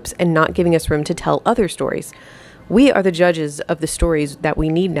two tropes and not giving us room to tell other stories. We are the judges of the stories that we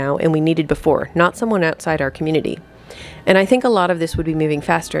need now and we needed before, not someone outside our community. And I think a lot of this would be moving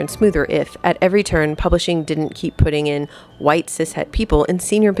faster and smoother if, at every turn, publishing didn't keep putting in white cishet people in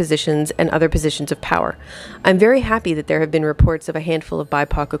senior positions and other positions of power. I'm very happy that there have been reports of a handful of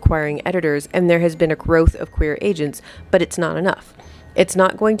BIPOC acquiring editors and there has been a growth of queer agents, but it's not enough. It's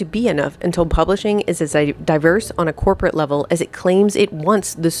not going to be enough until publishing is as diverse on a corporate level as it claims it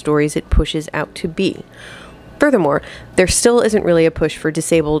wants the stories it pushes out to be. Furthermore, there still isn't really a push for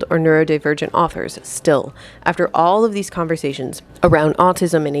disabled or neurodivergent authors, still. After all of these conversations around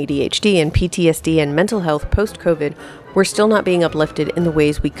autism and ADHD and PTSD and mental health post-COVID, we're still not being uplifted in the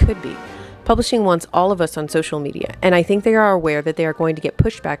ways we could be. Publishing wants all of us on social media, and I think they are aware that they are going to get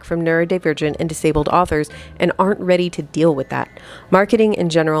pushback from neurodivergent and disabled authors and aren't ready to deal with that. Marketing in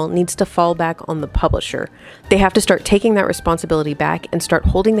general needs to fall back on the publisher. They have to start taking that responsibility back and start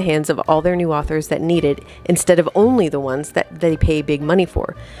holding the hands of all their new authors that need it instead of only the ones that they pay big money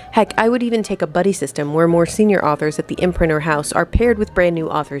for. Heck, I would even take a buddy system where more senior authors at the imprint or house are paired with brand new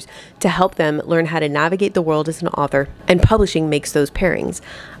authors to help them learn how to navigate the world as an author, and publishing makes those pairings.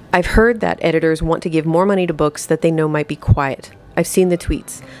 I've heard that editors want to give more money to books that they know might be quiet. I've seen the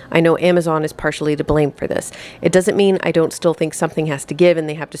tweets. I know Amazon is partially to blame for this. It doesn't mean I don't still think something has to give and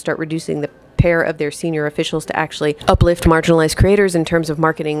they have to start reducing the pair of their senior officials to actually uplift marginalized creators in terms of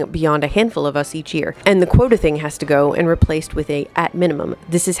marketing beyond a handful of us each year. And the quota thing has to go and replaced with a, at minimum,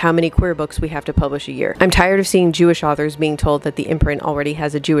 this is how many queer books we have to publish a year. I'm tired of seeing Jewish authors being told that the imprint already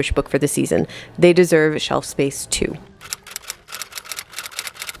has a Jewish book for the season. They deserve shelf space too.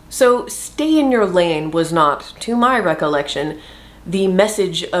 So stay in your lane was not, to my recollection, the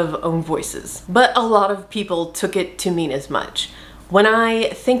message of Own Voices, but a lot of people took it to mean as much. When I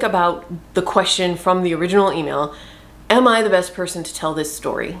think about the question from the original email, am I the best person to tell this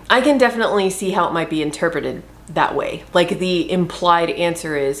story? I can definitely see how it might be interpreted that way. Like the implied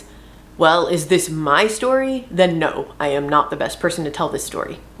answer is, well, is this my story? Then no, I am not the best person to tell this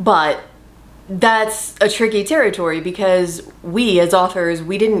story. But that's a tricky territory because we as authors,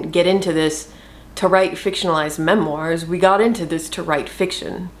 we didn't get into this to write fictionalized memoirs, we got into this to write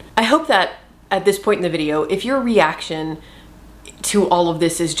fiction. I hope that at this point in the video, if your reaction to all of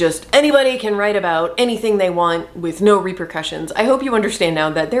this is just anybody can write about anything they want with no repercussions, I hope you understand now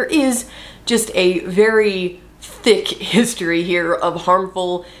that there is just a very thick history here of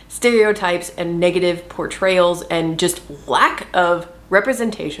harmful stereotypes and negative portrayals and just lack of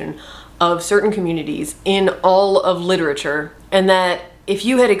representation of certain communities in all of literature, and that if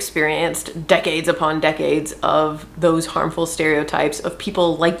you had experienced decades upon decades of those harmful stereotypes of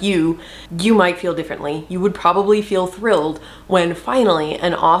people like you might feel differently. You would probably feel thrilled when finally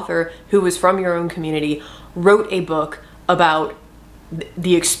an author who was from your own community wrote a book about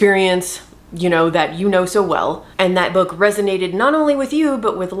the experience, you know, that you know so well, and that book resonated not only with you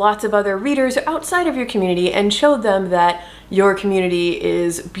but with lots of other readers outside of your community and showed them that your community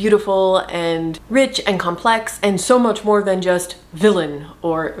is beautiful and rich and complex and so much more than just villain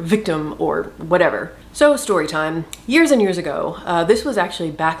or victim or whatever. So story time. Years and years ago, this was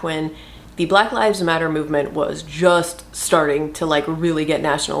actually back when the Black Lives Matter movement was just starting to like really get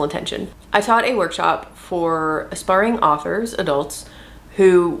national attention. I taught a workshop for aspiring authors, adults,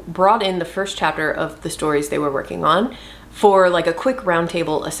 who brought in the first chapter of the stories they were working on for like a quick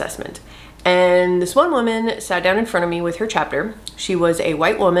roundtable assessment. And this one woman sat down in front of me with her chapter. She was a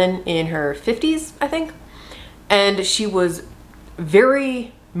white woman in her 50s, I think. And she was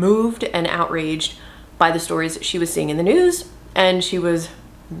very moved and outraged by the stories she was seeing in the news. And she was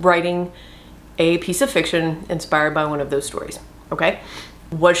writing a piece of fiction inspired by one of those stories, okay?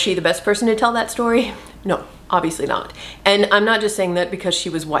 Was she the best person to tell that story? No, obviously not. And I'm not just saying that because she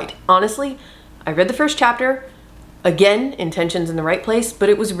was white. Honestly, I read the first chapter. Again, intentions in the right place, but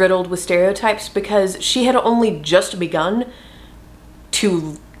it was riddled with stereotypes because she had only just begun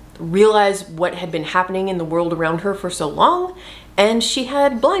to realize what had been happening in the world around her for so long, and she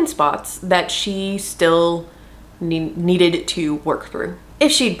had blind spots that she still needed to work through.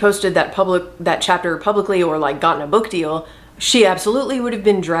 If she'd posted that chapter publicly or like gotten a book deal, she absolutely would have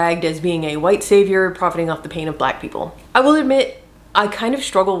been dragged as being a white savior profiting off the pain of black people. I will admit, I kind of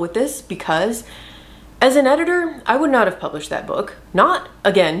struggle with this because as an editor, I would not have published that book. Not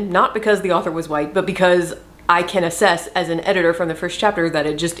because the author was white, but because I can assess as an editor from the first chapter that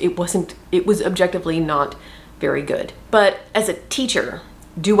it was objectively not very good. But as a teacher,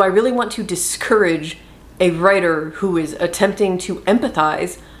 do I really want to discourage a writer who is attempting to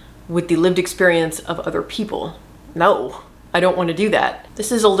empathize with the lived experience of other people? No, I don't want to do that.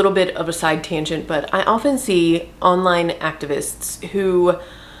 This is a little bit of a side tangent, but I often see online activists who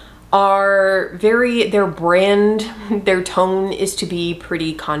are their brand, their tone is to be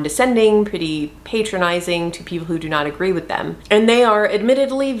pretty condescending, pretty patronizing to people who do not agree with them. And they are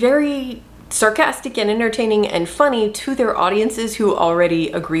admittedly very sarcastic and entertaining and funny to their audiences who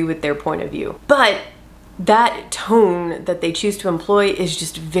already agree with their point of view. But that tone that they choose to employ is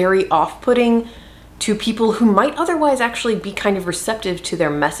just very off-putting to people who might otherwise actually be kind of receptive to their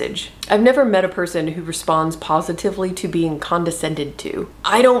message. I've never met a person who responds positively to being condescended to.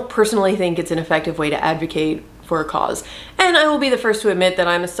 I don't personally think it's an effective way to advocate for a cause. And I will be the first to admit that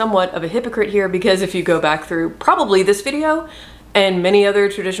I'm somewhat of a hypocrite here, because if you go back through probably this video and many other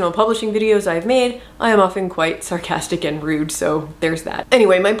traditional publishing videos I've made, I am often quite sarcastic and rude, so there's that.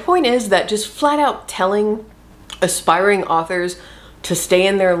 Anyway, my point is that just flat out telling aspiring authors to stay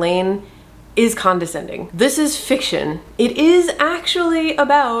in their lane is condescending. This is fiction. It is actually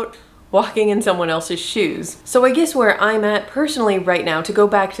about walking in someone else's shoes. So I guess where I'm at personally right now, to go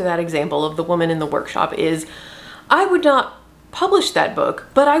back to that example of the woman in the workshop, is I would not publish that book,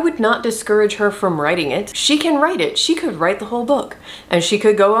 but I would not discourage her from writing it. She can write it. She could write the whole book, and she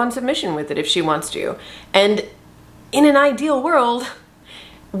could go on submission with it if she wants to. And in an ideal world,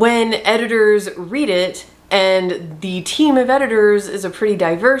 when editors read it, and the team of editors is a pretty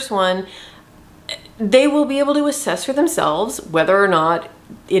diverse one, they will be able to assess for themselves whether or not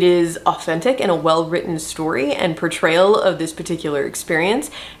it is authentic and a well-written story and portrayal of this particular experience,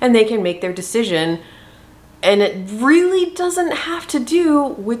 and they can make their decision. And it really doesn't have to do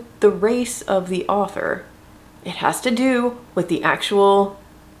with the race of the author. It has to do with the actual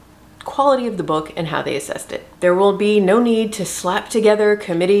quality of the book and how they assessed it. There will be no need to slap together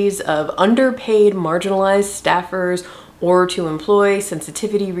committees of underpaid, marginalized staffers or to employ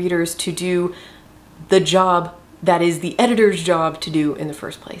sensitivity readers to do the job that is the editor's job to do in the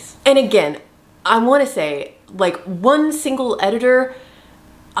first place. And again, I want to say, like, one single editor,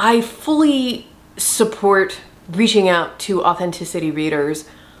 I fully support reaching out to authenticity readers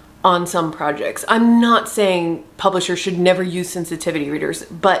on some projects. I'm not saying publishers should never use sensitivity readers,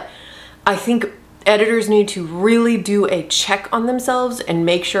 but I think editors need to really do a check on themselves and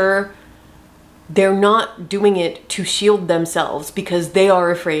make sure they're not doing it to shield themselves because they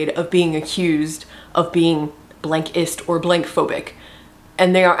are afraid of being accused of being blankist or blankphobic.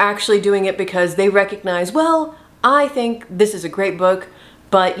 And they are actually doing it because they recognize, well, I think this is a great book,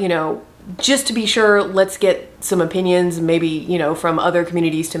 but, you know, just to be sure, let's get some opinions, maybe, you know, from other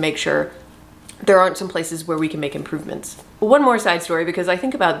communities to make sure there aren't some places where we can make improvements. One more side story, because I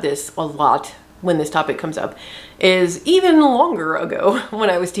think about this a lot when this topic comes up, is even longer ago when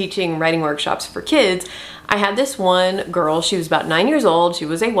I was teaching writing workshops for kids, I had this one girl, she was about 9 years old, she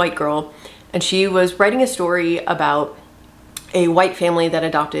was a white girl, and she was writing a story about a white family that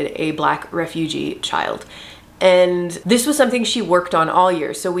adopted a black refugee child. And this was something she worked on all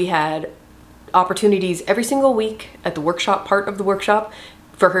year. So we had opportunities every single week at the workshop part of the workshop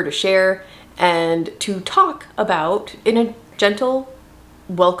for her to share and to talk about, in a gentle,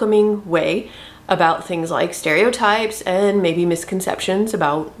 welcoming way, about things like stereotypes and maybe misconceptions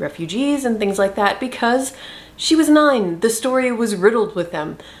about refugees and things like that, because she was 9. The story was riddled with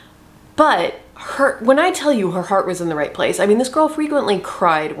them. But when I tell you her heart was in the right place, I mean, this girl frequently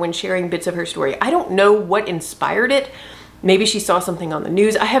cried when sharing bits of her story. I don't know what inspired it. Maybe she saw something on the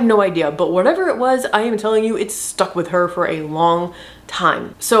news. I have no idea, but whatever it was, I am telling you, it stuck with her for a long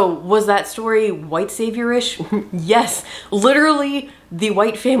time. So was that story white savior-ish? Yes, literally the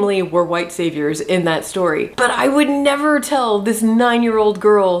white family were white saviors in that story. But I would never tell this 9-year-old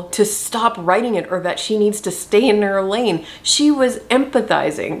girl to stop writing it or that she needs to stay in her lane. She was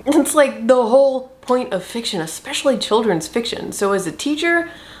empathizing. It's like the whole point of fiction, especially children's fiction. So as a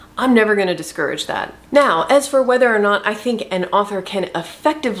teacher, I'm never going to discourage that. Now, as for whether or not I think an author can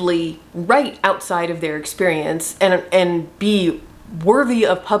effectively write outside of their experience and be worthy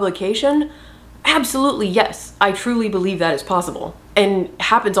of publication, Absolutely, yes. I truly believe that is possible and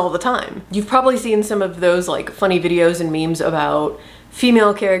happens all the time. You've probably seen some of those like funny videos and memes about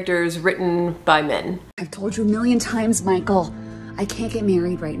female characters written by men. I've told you a million times, Michael, I can't get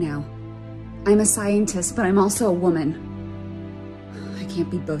married right now. I'm a scientist, but I'm also a woman. I can't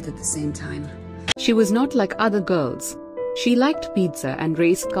be both at the same time. She was not like other girls. She liked pizza and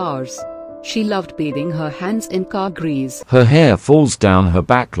race cars. She loved bathing her hands in car grease. Her hair falls down her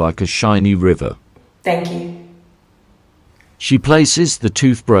back like a shiny river. Thank you. She places the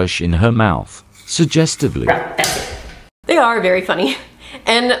toothbrush in her mouth, suggestively. Right, that's it. They are very funny.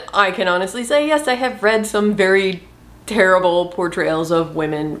 And I can honestly say, yes, I have read some very terrible portrayals of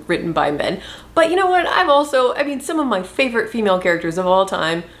women written by men. But you know what? Some of my favorite female characters of all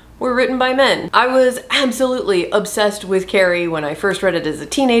time were written by men. I was absolutely obsessed with Carrie when I first read it as a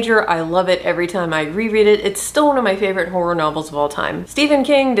teenager. I love it every time I reread it. It's still one of my favorite horror novels of all time. Stephen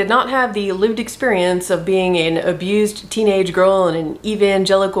King did not have the lived experience of being an abused teenage girl in an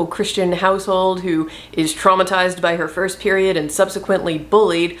evangelical Christian household who is traumatized by her first period and subsequently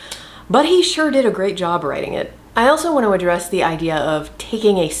bullied, but he sure did a great job writing it. I also want to address the idea of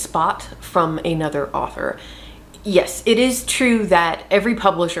taking a spot from another author. Yes, it is true that every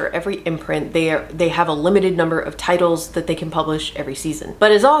publisher, every imprint, they have a limited number of titles that they can publish every season.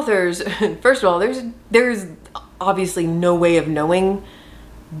 But as authors, first of all, there's obviously no way of knowing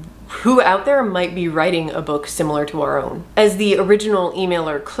who out there might be writing a book similar to our own. As the original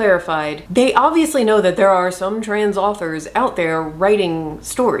emailer clarified, they obviously know that there are some trans authors out there writing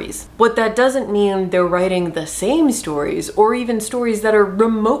stories, but that doesn't mean they're writing the same stories or even stories that are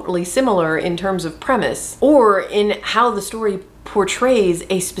remotely similar in terms of premise or in how the story portrays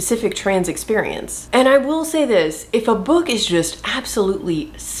a specific trans experience. And I will say this, if a book is just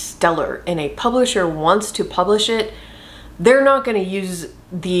absolutely stellar and a publisher wants to publish it, they're not going to use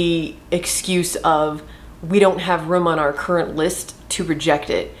the excuse of we don't have room on our current list to reject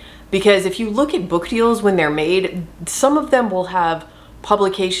it. Because if you look at book deals when they're made, some of them will have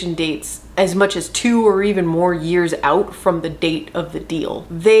publication dates as much as 2 or even more years out from the date of the deal.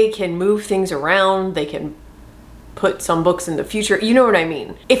 They can move things around, they can put some books in the future, you know what I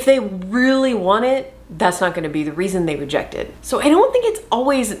mean? If they really want it, that's not going to be the reason they reject it. So I don't think it's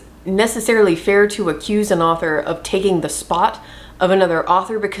always necessarily fair to accuse an author of taking the spot of another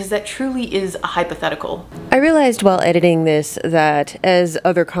author, because that truly is a hypothetical. I realized while editing this that, as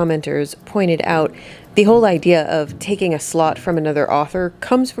other commenters pointed out, the whole idea of taking a slot from another author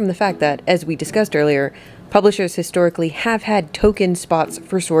comes from the fact that, as we discussed earlier, publishers historically have had token spots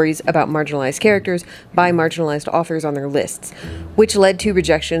for stories about marginalized characters by marginalized authors on their lists, which led to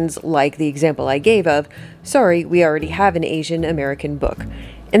rejections like the example I gave of, sorry, we already have an Asian American book.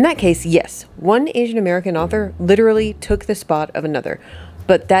 In that case, yes, one Asian American author literally took the spot of another,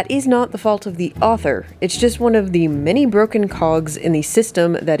 but that is not the fault of the author. It's just one of the many broken cogs in the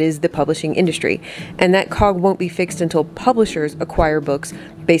system that is the publishing industry, and that cog won't be fixed until publishers acquire books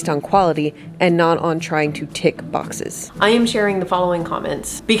based on quality and not on trying to tick boxes. I am sharing the following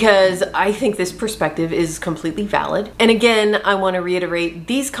comments because I think this perspective is completely valid. And again, I want to reiterate,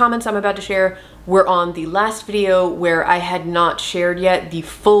 these comments I'm about to share were on the last video where I had not shared yet the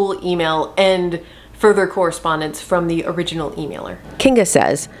full email and further correspondence from the original emailer. Kinga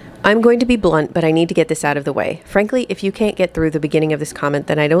says, I'm going to be blunt, but I need to get this out of the way. Frankly, if you can't get through the beginning of this comment,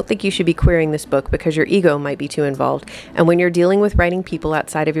 then I don't think you should be querying this book because your ego might be too involved. And when you're dealing with writing people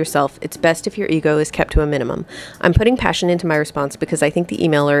outside of yourself, it's best if your ego is kept to a minimum. I'm putting passion into my response because I think the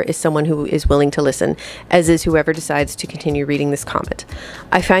emailer is someone who is willing to listen, as is whoever decides to continue reading this comment.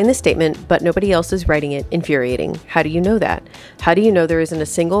 I find this statement, but nobody else is writing it, infuriating. How do you know that? How do you know there isn't a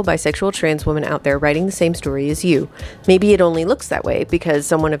single bisexual trans woman out there writing the same story as you? Maybe it only looks that way because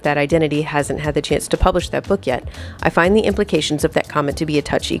someone of that identity hasn't had the chance to publish that book yet. I find the implications of that comment to be a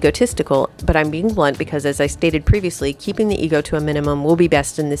touch egotistical, but I'm being blunt because, as I stated previously, keeping the ego to a minimum will be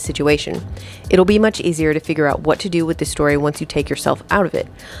best in this situation. It'll be much easier to figure out what to do with the story once you take yourself out of it.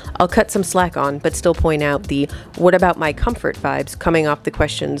 I'll cut some slack on, but still point out the what about my comfort vibes coming off the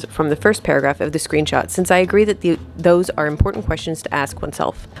questions from the first paragraph of the screenshot, since I agree that those are important questions to ask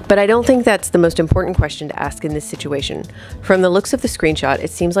oneself. But I don't think that's the most important question to ask in this situation. From the looks of the screenshot,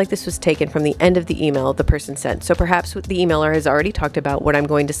 it seems like this was taken from the end of the email the person sent, so perhaps the emailer has already talked about what I'm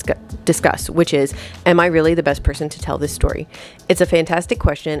going to discuss, which is, am I really the best person to tell this story? It's a fantastic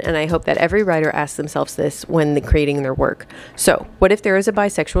question, and I hope that every writer asks themselves this when creating their work. So, what if there is a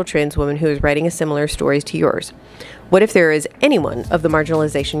bisexual trans woman who is writing a similar story to yours? What if there is anyone of the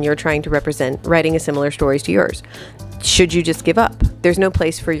marginalization you're trying to represent writing a similar stories to yours? Should you just give up? There's no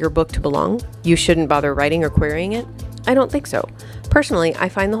place for your book to belong? You shouldn't bother writing or querying it? I don't think so. Personally, I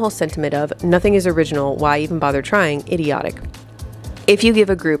find the whole sentiment of nothing is original, why even bother trying, idiotic. If you give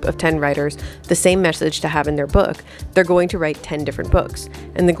a group of 10 writers the same message to have in their book, they're going to write 10 different books.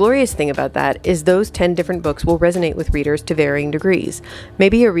 And the glorious thing about that is those 10 different books will resonate with readers to varying degrees.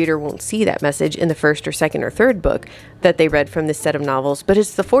 Maybe a reader won't see that message in the first or second or third book that they read from this set of novels, but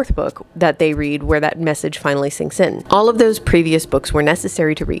it's the fourth book that they read where that message finally sinks in. All of those previous books were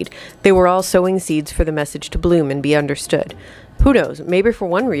necessary to read. They were all sowing seeds for the message to bloom and be understood. Who knows, maybe for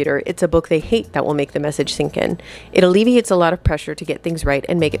one reader, it's a book they hate that will make the message sink in. It alleviates a lot of pressure to get things right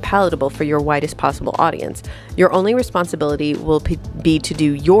and make it palatable for your widest possible audience. Your only responsibility will be to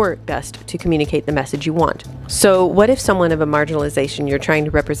do your best to communicate the message you want. So what if someone of a marginalization you're trying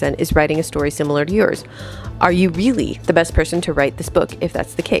to represent is writing a story similar to yours? Are you really the best person to write this book if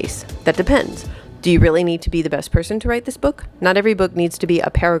that's the case? That depends. Do you really need to be the best person to write this book? Not every book needs to be a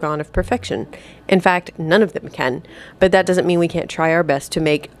paragon of perfection. In fact, none of them can. But that doesn't mean we can't try our best to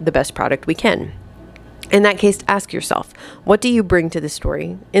make the best product we can. In that case, ask yourself, what do you bring to the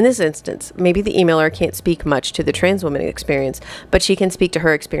story? In this instance, maybe the emailer can't speak much to the trans woman experience, but she can speak to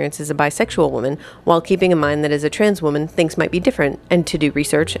her experience as a bisexual woman, while keeping in mind that as a trans woman, things might be different, and to do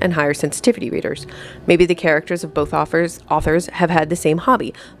research and hire sensitivity readers. Maybe the characters of both authors have had the same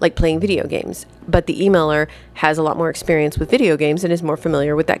hobby, like playing video games, but the emailer has a lot more experience with video games and is more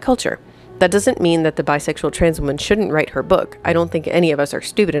familiar with that culture. That doesn't mean that the bisexual trans woman shouldn't write her book. I don't think any of us are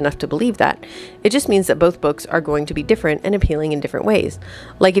stupid enough to believe that. It just means that both books are going to be different and appealing in different ways.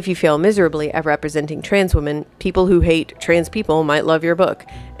 Like if you fail miserably at representing trans women, people who hate trans people might love your book,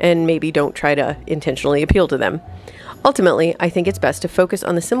 and maybe don't try to intentionally appeal to them. Ultimately, I think it's best to focus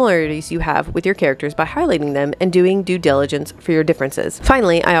on the similarities you have with your characters by highlighting them and doing due diligence for your differences.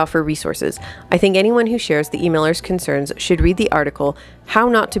 Finally, I offer resources. I think anyone who shares the emailer's concerns should read the article, How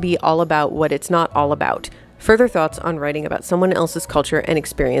Not to Be All About What It's Not All About. Further Thoughts on Writing About Someone Else's Culture and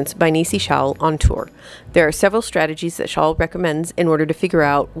Experience by Nisi Shaul on tour. There are several strategies that Shaul recommends in order to figure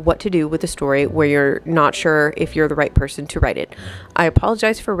out what to do with a story where you're not sure if you're the right person to write it. I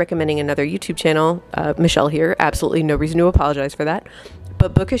apologize for recommending another YouTube channel. Michelle here, absolutely no reason to apologize for that.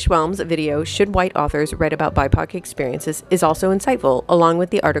 But Bookish Whelm's video, Should White Authors Write About BIPOC Experiences, is also insightful, along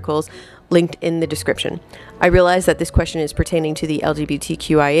with the articles linked in the description. I realize that this question is pertaining to the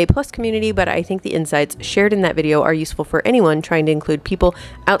LGBTQIA+ community, but I think the insights shared in that video are useful for anyone trying to include people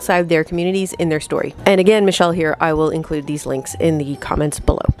outside their communities in their story. And again, Michelle here, I will include these links in the comments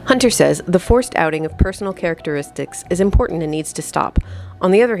below. Hunter says, the forced outing of personal characteristics is important and needs to stop. On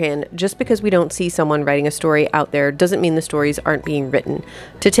the other hand, just because we don't see someone writing a story out there doesn't mean the stories aren't being written.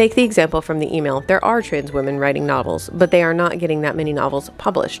 To take the example from the email, there are trans women writing novels, but they are not getting that many novels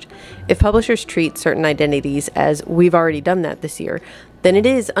published. If publishers treat certain identities as we've already done that this year, then it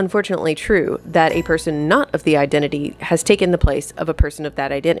is unfortunately true that a person not of the identity has taken the place of a person of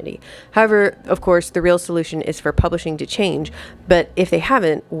that identity. However, of course, the real solution is for publishing to change, but if they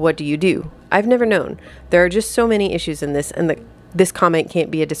haven't, what do you do? I've never known. There are just so many issues in this, and this comment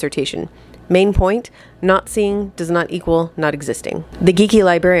can't be a dissertation. Main point, not seeing does not equal not existing. The Geeky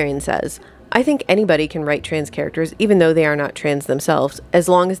Librarian says, I think anybody can write trans characters even though they are not trans themselves, as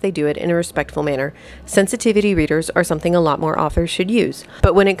long as they do it in a respectful manner. Sensitivity readers are something a lot more authors should use.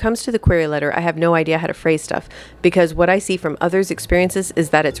 But when it comes to the query letter, I have no idea how to phrase stuff, because what I see from others' experiences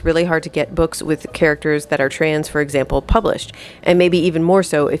is that it's really hard to get books with characters that are trans, for example, published, and maybe even more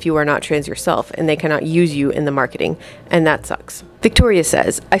so if you are not trans yourself and they cannot use you in the marketing, and that sucks. Victoria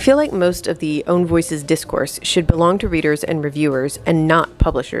says, I feel like most of the Own Voices discourse should belong to readers and reviewers and not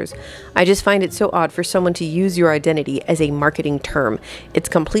publishers. I just find it so odd for someone to use your identity as a marketing term. It's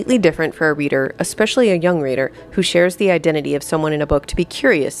completely different for a reader, especially a young reader, who shares the identity of someone in a book to be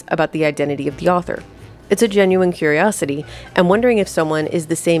curious about the identity of the author. It's a genuine curiosity, and wondering if someone is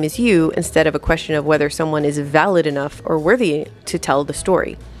the same as you instead of a question of whether someone is valid enough or worthy to tell the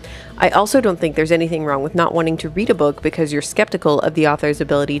story. I also don't think there's anything wrong with not wanting to read a book because you're skeptical of the author's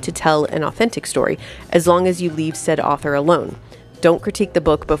ability to tell an authentic story, as long as you leave said author alone. Don't critique the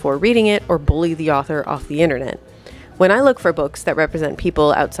book before reading it or bully the author off the internet. When I look for books that represent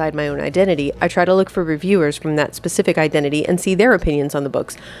people outside my own identity, I try to look for reviewers from that specific identity and see their opinions on the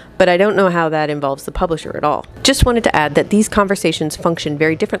books, but I don't know how that involves the publisher at all. Just wanted to add that these conversations function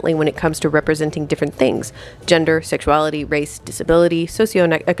very differently when it comes to representing different things: gender, sexuality, race, disability,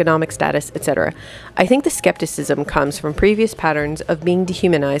 socioeconomic status, etc. I think the skepticism comes from previous patterns of being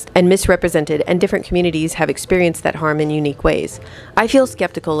dehumanized and misrepresented, and different communities have experienced that harm in unique ways. I feel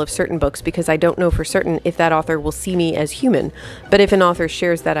skeptical of certain books because I don't know for certain if that author will see me as human, but if an author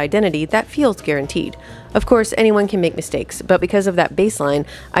shares that identity, that feels guaranteed. Of course, anyone can make mistakes, but because of that baseline,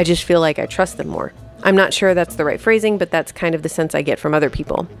 I just feel like I trust them more. I'm not sure that's the right phrasing, but that's kind of the sense I get from other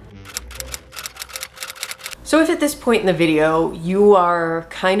people. So if at this point in the video, you are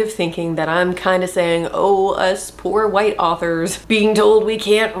kind of thinking that I'm kind of saying, oh, us poor white authors being told we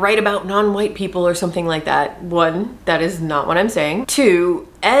can't write about non-white people or something like that. One, that is not what I'm saying. Two,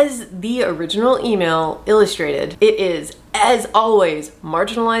 as the original email illustrated, it is, as always,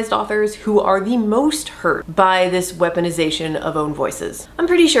 marginalized authors who are the most hurt by this weaponization of own voices. I'm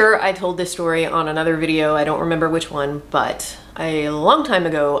pretty sure I told this story on another video, I don't remember which one, but a long time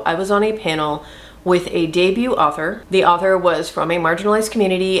ago, I was on a panel with a debut author. The author was from a marginalized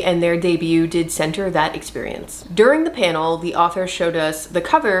community and their debut did center that experience. During the panel, the author showed us the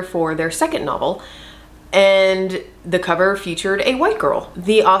cover for their second novel, and the cover featured a white girl.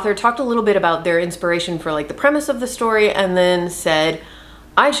 The author talked a little bit about their inspiration for like the premise of the story and then said,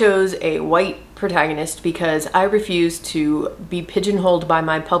 I chose a white protagonist because I refuse to be pigeonholed by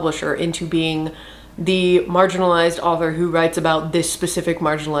my publisher into being the marginalized author who writes about this specific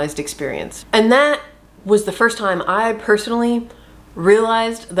marginalized experience. And that was the first time I personally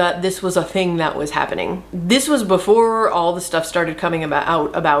realized that this was a thing that was happening. This was before all the stuff started coming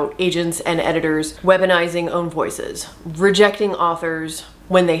out about agents and editors weaponizing own voices, rejecting authors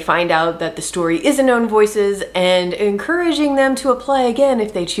when they find out that the story isn't own voices, and encouraging them to apply again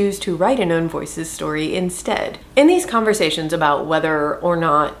if they choose to write an own voices story instead. In these conversations about whether or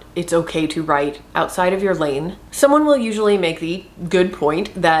not it's okay to write outside of your lane, someone will usually make the good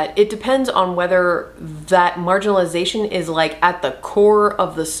point that it depends on whether that marginalization is like at the core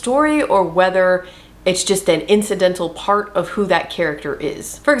of the story or whether it's just an incidental part of who that character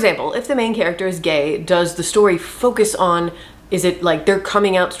is. For example, if the main character is gay, does the story focus on, is it like their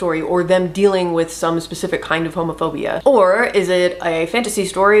coming out story or them dealing with some specific kind of homophobia? Or is it a fantasy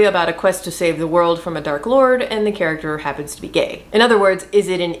story about a quest to save the world from a dark lord and the character happens to be gay? In other words, is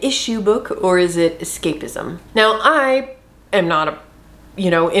it an issue book or is it escapism? Now, I am not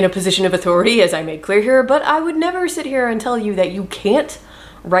in a position of authority, as I made clear here, but I would never sit here and tell you that you can't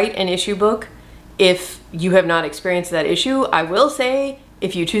write an issue book if you have not experienced that issue. I will say,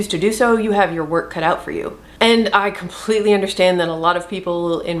 if you choose to do so, you have your work cut out for you. And I completely understand that a lot of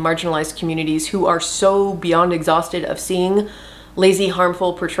people in marginalized communities who are so beyond exhausted of seeing lazy,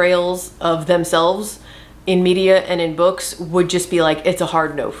 harmful portrayals of themselves in media and in books would just be like, it's a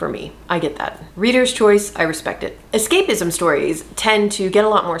hard no for me. I get that. Reader's choice, I respect it. Escapism stories tend to get a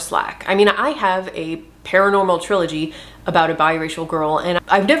lot more slack. I mean, I have a paranormal trilogy about a biracial girl, and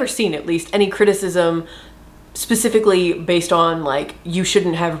I've never seen, at least, any criticism specifically based on like, you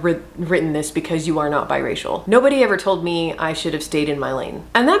shouldn't have written this because you are not biracial. Nobody ever told me I should have stayed in my lane.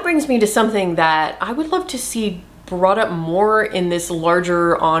 And that brings me to something that I would love to see brought up more in this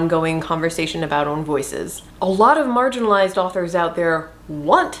larger ongoing conversation about own voices. A lot of marginalized authors out there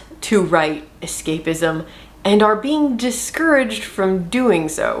want to write escapism and are being discouraged from doing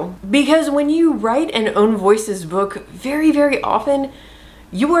so. Because when you write an own voices book, very, very often,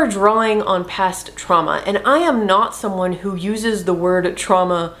 you are drawing on past trauma, and I am not someone who uses the word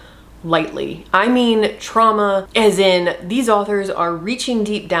trauma lightly. I mean trauma as in these authors are reaching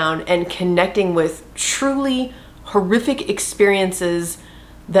deep down and connecting with truly horrific experiences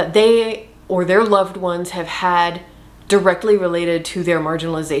that they or their loved ones have had directly related to their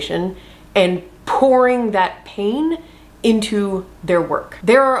marginalization and pouring that pain into their work.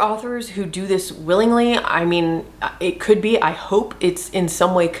 There are authors who do this willingly. I mean, it could be, I hope it's in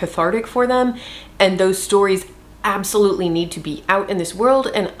some way cathartic for them, and those stories absolutely need to be out in this world,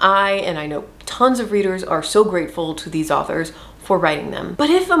 and I know tons of readers are so grateful to these authors for writing them. But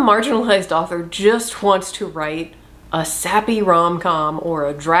if a marginalized author just wants to write a sappy rom-com or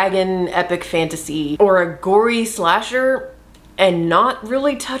a dragon epic fantasy or a gory slasher and not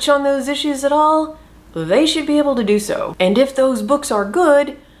really touch on those issues at all, they should be able to do so. And if those books are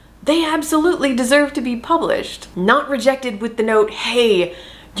good, they absolutely deserve to be published. Not rejected with the note, hey,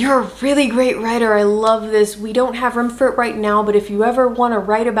 you're a really great writer, I love this, we don't have room for it right now, but if you ever want to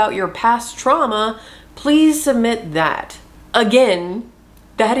write about your past trauma, please submit that. Again,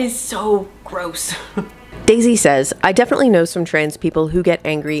 that is so gross. Daisy says, I definitely know some trans people who get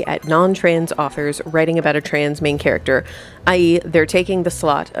angry at non-trans authors writing about a trans main character, i.e. they're taking the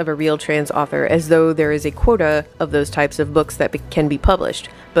slot of a real trans author as though there is a quota of those types of books that can be published.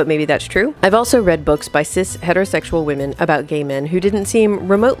 But maybe that's true. I've also read books by cis heterosexual women about gay men who didn't seem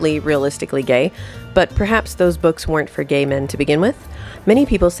remotely realistically gay, but perhaps those books weren't for gay men to begin with. Many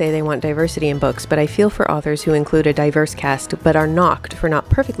people say they want diversity in books, but I feel for authors who include a diverse cast but are knocked for not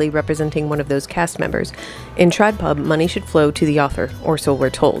perfectly representing one of those cast members. In TradPub, money should flow to the author, or so we're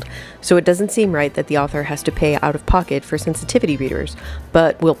told, so it doesn't seem right that the author has to pay out of pocket for sensitivity readers,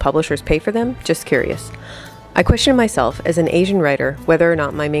 but will publishers pay for them? Just curious. I question myself, as an Asian writer, whether or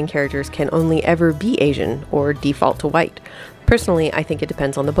not my main characters can only ever be Asian, or default to white. Personally, I think it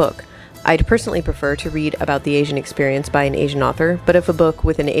depends on the book. I'd personally prefer to read about the Asian experience by an Asian author, but if a book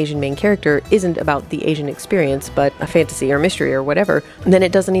with an Asian main character isn't about the Asian experience, but a fantasy or mystery or whatever, then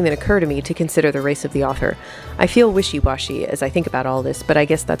it doesn't even occur to me to consider the race of the author. I feel wishy-washy as I think about all this, but I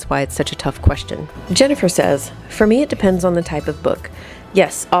guess that's why it's such a tough question. Jennifer says, "For me it depends on the type of book.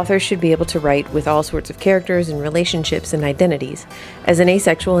 Yes, authors should be able to write with all sorts of characters and relationships and identities. As an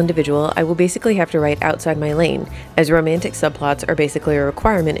asexual individual, I will basically have to write outside my lane, as romantic subplots are basically a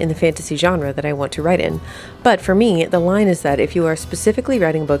requirement in the fantasy genre that I want to write in. But for me, the line is that if you are specifically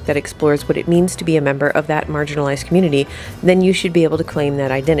writing a book that explores what it means to be a member of that marginalized community, then you should be able to claim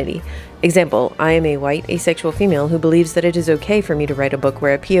that identity. Example, I am a white, asexual female who believes that it is okay for me to write a book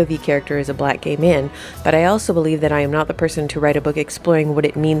where a POV character is a black gay man, but I also believe that I am not the person to write a book exploring what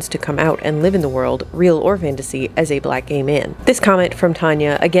it means to come out and live in the world, real or fantasy, as a black gay man." This comment from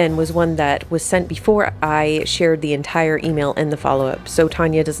Tanya, again, was one that was sent before I shared the entire email and the follow-up, so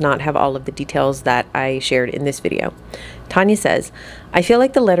Tanya does not have all of the details that I shared in this video. Tanya says, "I feel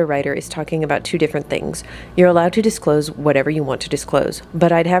like the letter writer is talking about two different things. You're allowed to disclose whatever you want to disclose,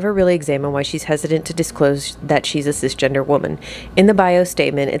 but I'd have her really examine why she's hesitant to disclose that she's a cisgender woman. In the bio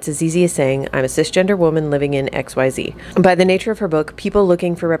statement, it's as easy as saying, I'm a cisgender woman living in XYZ. By the nature of her book, people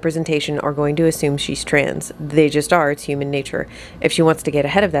looking for representation are going to assume she's trans. They just are, it's human nature. If she wants to get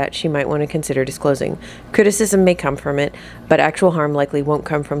ahead of that, she might want to consider disclosing. Criticism may come from it, but actual harm likely won't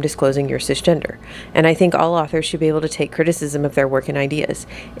come from disclosing your cisgender. And I think all authors should be able to take criticism of their work and ideas.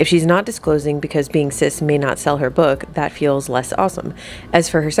 If she's not disclosing because being cis may not sell her book, that feels less awesome. As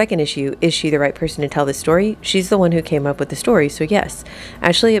for her second issue, is she the right person to tell this story? She's the one who came up with the story, so yes.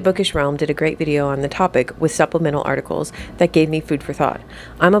 Ashley at Bookish Realm did a great video on the topic with supplemental articles that gave me food for thought.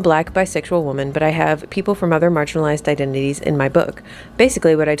 I'm a black bisexual woman, but I have people from other marginalized identities in my book.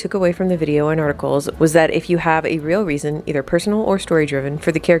 Basically, what I took away from the video and articles was that if you have a real reason, either personal or story-driven,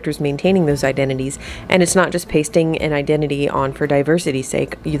 for the characters maintaining those identities, and it's not just pasting an identity on for diversity's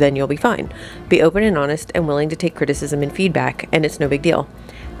sake, then you'll be fine. Be open and honest and willing to take criticism and feedback, and it's no big deal.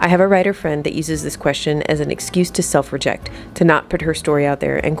 I have a writer friend that uses this question as an excuse to self-reject, to not put her story out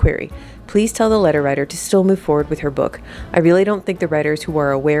there and query. Please tell the letter writer to still move forward with her book. I really don't think the writers who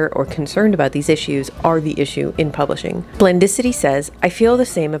are aware or concerned about these issues are the issue in publishing. Blendicity says, I feel the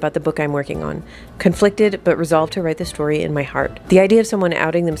same about the book I'm working on. Conflicted, but resolved to write the story in my heart. The idea of someone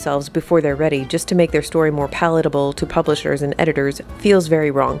outing themselves before they're ready just to make their story more palatable to publishers and editors feels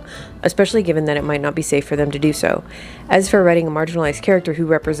very wrong, especially given that it might not be safe for them to do so. As for writing a marginalized character who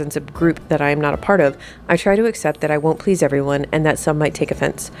represents a group that I am not a part of, I try to accept that I won't please everyone and that some might take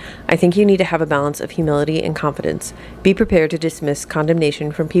offense. I think you need to have a balance of humility and confidence. Be prepared to dismiss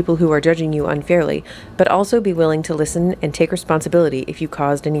condemnation from people who are judging you unfairly, but also be willing to listen and take responsibility if you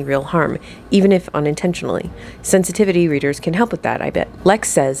caused any real harm, even if unintentionally. Sensitivity readers can help with that, I bet. Lex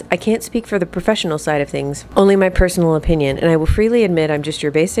says, I can't speak for the professional side of things, only my personal opinion, and I will freely admit I'm just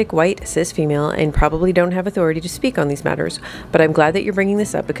your basic white cis female and probably don't have authority to speak on these matters, but I'm glad that you're bringing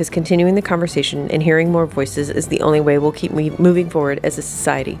this up because continuing the conversation and hearing more voices is the only way we'll keep moving forward as a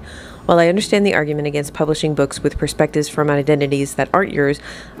society. While I understand the argument against publishing books with perspectives from identities that aren't yours,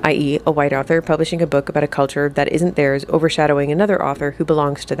 i.e. a white author publishing a book about a culture that isn't theirs overshadowing another author who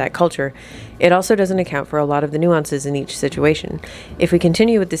belongs to that culture, it also doesn't account for a lot of the nuances in each situation. If we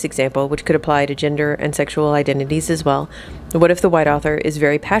continue with this example, which could apply to gender and sexual identities as well, what if the white author is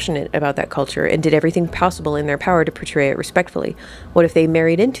very passionate about that culture and did everything possible in their power to portray it respectfully? What if they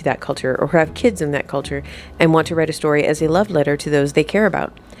married into that culture or have kids in that culture and want to write a story as a love letter to those they care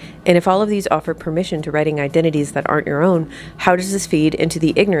about? And if all of these offer permission to writing identities that aren't your own, how does this feed into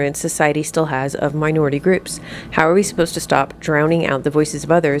the ignorance society still has of minority groups? How are we supposed to stop drowning out the voices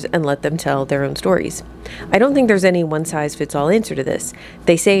of others and let them tell their own stories? I don't think there's any one-size-fits-all answer to this.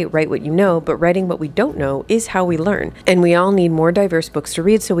 They say write what you know, but writing what we don't know is how we learn. And we all need more diverse books to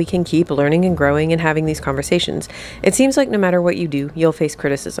read so we can keep learning and growing and having these conversations. It seems like no matter what you do, you'll face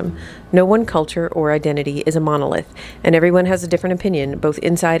criticism. No one culture or identity is a monolith, and everyone has a different opinion, both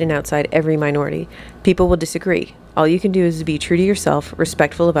inside and outside every minority. People will disagree. All you can do is be true to yourself,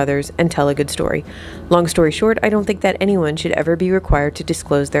 respectful of others, and tell a good story. Long story short, I don't think that anyone should ever be required to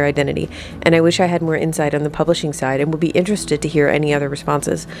disclose their identity, and I wish I had more insight on the publishing side and would be interested to hear any other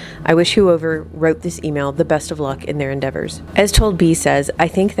responses. I wish whoever wrote this email the best of luck in their endeavors. As Told B says, I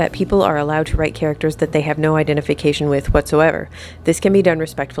think that people are allowed to write characters that they have no identification with whatsoever. This can be done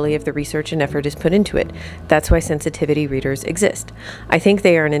respectfully if the research and effort is put into it. That's why sensitivity readers exist. I think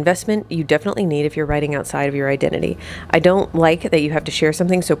they are an investment you definitely need if you're writing outside of your identity. I don't like that you have to share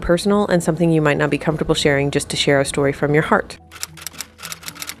something so personal and something you might not be comfortable sharing just to share a story from your heart.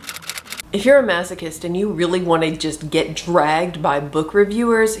 If you're a masochist and you really want to just get dragged by book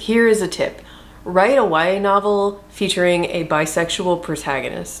reviewers, here is a tip. Write a YA novel featuring a bisexual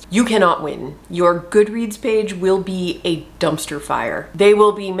protagonist. You cannot win. Your Goodreads page will be a dumpster fire. They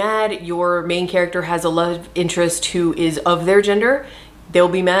will be mad your main character has a love interest who is of their gender. They'll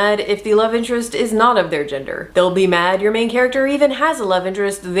be mad if the love interest is not of their gender. They'll be mad your main character even has a love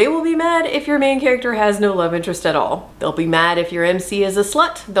interest. They will be mad if your main character has no love interest at all. They'll be mad if your MC is a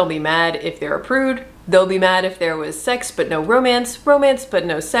slut. They'll be mad if they're a prude. They'll be mad if there was sex but no romance, romance but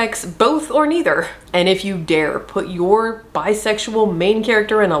no sex, both or neither. And if you dare put your bisexual main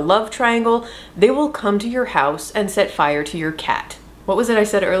character in a love triangle, they will come to your house and set fire to your cat. What was it I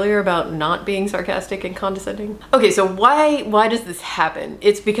said earlier about not being sarcastic and condescending? Okay, so why does this happen?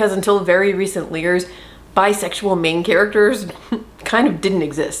 It's because until very recent years, bisexual main characters kind of didn't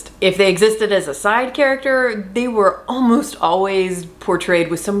exist. If they existed as a side character, they were almost always portrayed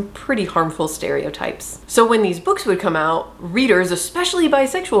with some pretty harmful stereotypes. So when these books would come out, readers, especially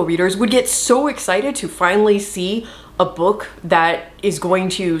bisexual readers, would get so excited to finally see a book that is going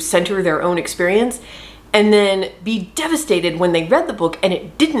to center their own experience, and then be devastated when they read the book and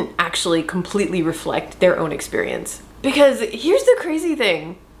it didn't actually completely reflect their own experience. Because here's the crazy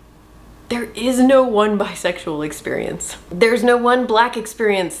thing. There is no one bisexual experience. There's no one Black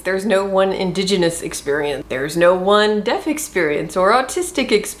experience. There's no one Indigenous experience. There's no one deaf experience or autistic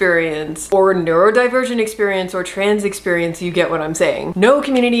experience or neurodivergent experience or trans experience. You get what I'm saying. No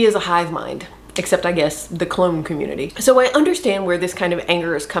community is a hive mind. Except, I guess, the clone community. So I understand where this kind of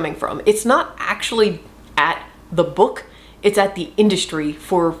anger is coming from. It's not actually at the book, it's at the industry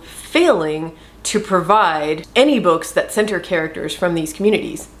for failing to provide any books that center characters from these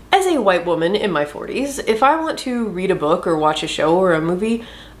communities. As a white woman in my 40s, if I want to read a book or watch a show or a movie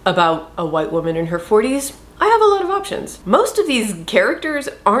about a white woman in her 40s, I have a lot of options. Most of these characters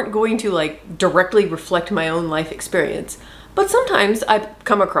aren't going to like directly reflect my own life experience. But sometimes I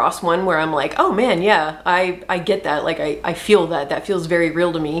come across one where I'm like, oh man, yeah, I get that. Like I feel that. That feels very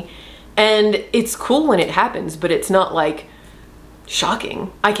real to me. And it's cool when it happens, but it's not like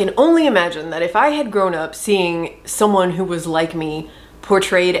shocking. I can only imagine that if I had grown up seeing someone who was like me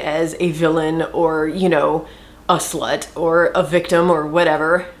portrayed as a villain or, you know, a slut or a victim or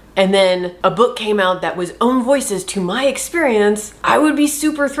whatever, and then a book came out that was own voices to my experience, I would be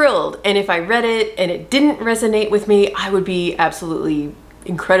super thrilled. And if I read it and it didn't resonate with me, I would be absolutely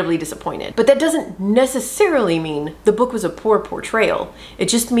incredibly disappointed. But that doesn't necessarily mean the book was a poor portrayal. It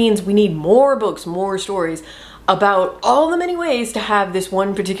just means we need more books, more stories about all the many ways to have this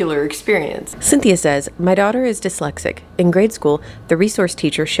one particular experience. Cynthia says, my daughter is dyslexic. In grade school, the resource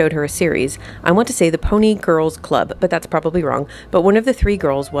teacher showed her a series. I want to say the Pony Girls Club, but that's probably wrong. But one of the 3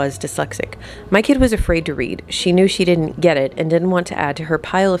 girls was dyslexic. My kid was afraid to read. She knew she didn't get it and didn't want to add to her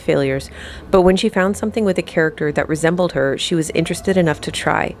pile of failures. But when she found something with a character that resembled her, she was interested enough to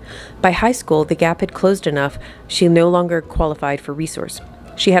try. By high school, the gap had closed enough, she no longer qualified for resource.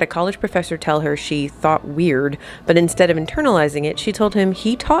 She had a college professor tell her she thought weird, but instead of internalizing it, she told him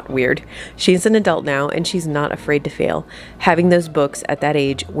he taught weird. She's an adult now, and she's not afraid to fail. Having those books at that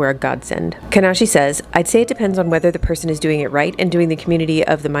age were a godsend. Kanashi says, I'd say it depends on whether the person is doing it right and doing the community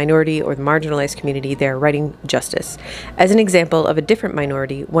of the minority or the marginalized community they are writing justice. As an example of a different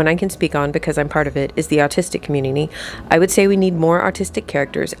minority, one I can speak on because I'm part of it, is the autistic community. I would say we need more autistic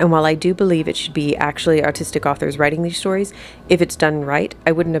characters, and while I do believe it should be actually autistic authors writing these stories, if it's done right,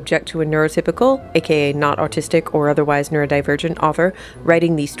 I wouldn't object to a neurotypical, aka not autistic or otherwise neurodivergent author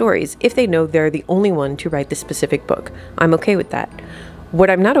writing these stories if they know they're the only one to write this specific book. I'm okay with that. What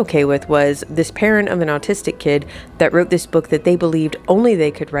I'm not okay with was this parent of an autistic kid that wrote this book that they believed only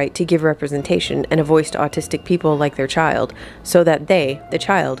they could write to give representation and a voice to autistic people like their child, so that they, the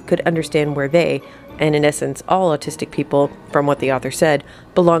child, could understand where they, and in essence all autistic people, from what the author said,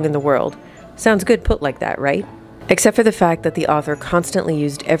 belong in the world. Sounds good put like that, right? Except for the fact that the author constantly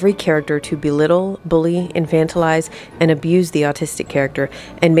used every character to belittle, bully, infantilize, and abuse the autistic character,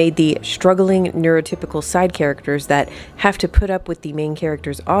 and made the struggling neurotypical side characters that have to put up with the main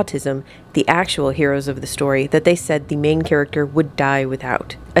character's autism the actual heroes of the story that they said the main character would die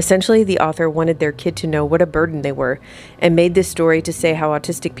without. Essentially, the author wanted their kid to know what a burden they were, and made this story to say how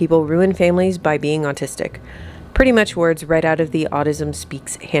autistic people ruin families by being autistic. Pretty much words right out of the Autism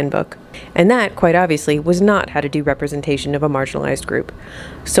Speaks handbook. And that, quite obviously, was not how to do representation of a marginalized group.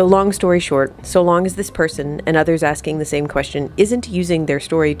 So long story short, so long as this person and others asking the same question isn't using their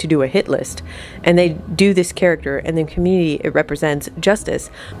story to do a hit list, and they do this character and the community it represents justice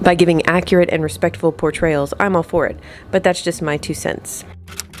by giving accurate and respectful portrayals, I'm all for it. But that's just my 2 cents.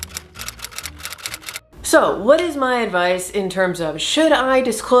 So, what is my advice in terms of should I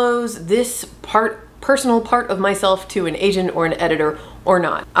disclose this personal part of myself to an agent or an editor or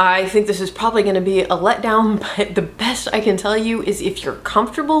not? I think this is probably going to be a letdown, but the best I can tell you is if you're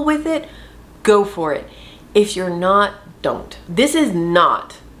comfortable with it, go for it. If you're not, don't. This is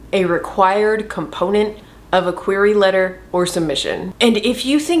not a required component of a query letter or submission. And if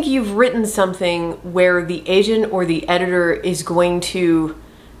you think you've written something where the agent or the editor is going to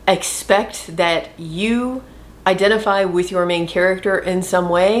expect that you identify with your main character in some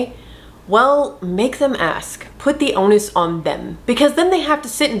way, well, make them ask. Put the onus on them. Because then they have to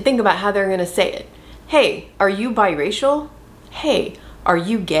sit and think about how they're gonna say it. Hey, are you biracial? Hey, are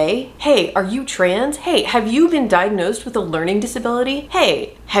you gay? Hey, are you trans? Hey, have you been diagnosed with a learning disability?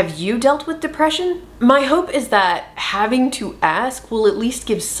 Hey, have you dealt with depression? My hope is that having to ask will at least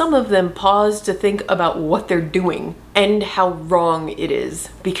give some of them pause to think about what they're doing and how wrong it is.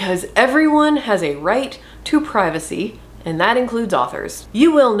 Because everyone has a right to privacy, and that includes authors.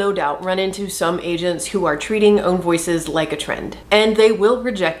 You will no doubt run into some agents who are treating own voices like a trend, and they will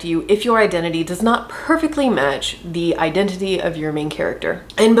reject you if your identity does not perfectly match the identity of your main character.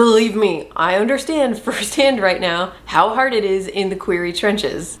 And believe me, I understand firsthand right now how hard it is in the query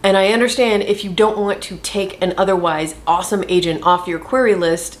trenches. And I understand if you don't want to take an otherwise awesome agent off your query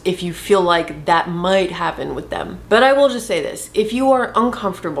list if you feel like that might happen with them. But I will just say this, if you are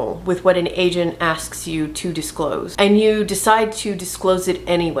uncomfortable with what an agent asks you to disclose, and you decide to disclose it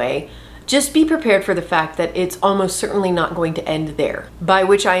anyway, just be prepared for the fact that it's almost certainly not going to end there. By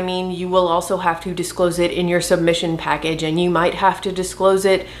which I mean you will also have to disclose it in your submission package, and you might have to disclose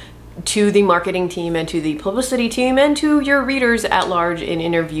it to the marketing team and to the publicity team and to your readers at large in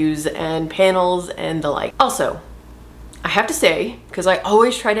interviews and panels and the like. Also, I have to say, because I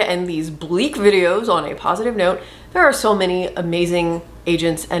always try to end these bleak videos on a positive note, there are so many amazing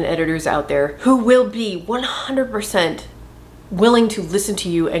agents and editors out there who will be 100% willing to listen to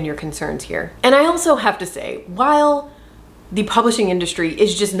you and your concerns here. And I also have to say, while the publishing industry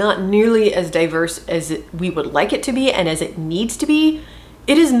is just not nearly as diverse as we would like it to be and as it needs to be,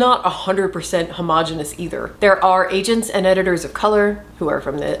 it is not 100% homogenous either. There are agents and editors of color who are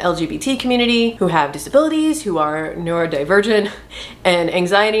from the LGBT community, who have disabilities, who are neurodivergent, and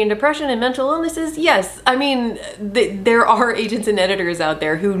anxiety and depression and mental illnesses. Yes, I mean, there are agents and editors out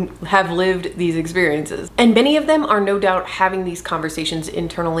there who have lived these experiences. And many of them are no doubt having these conversations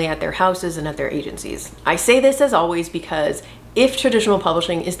internally at their houses and at their agencies. I say this as always because if traditional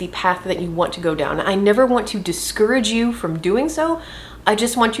publishing is the path that you want to go down, I never want to discourage you from doing so. I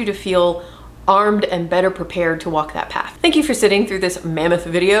just want you to feel armed and better prepared to walk that path. Thank you for sitting through this mammoth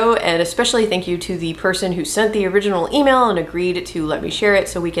video, and especially thank you to the person who sent the original email and agreed to let me share it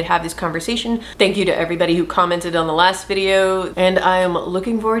so we could have this conversation. Thank you to everybody who commented on the last video, and I am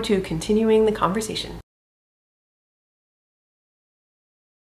looking forward to continuing the conversation.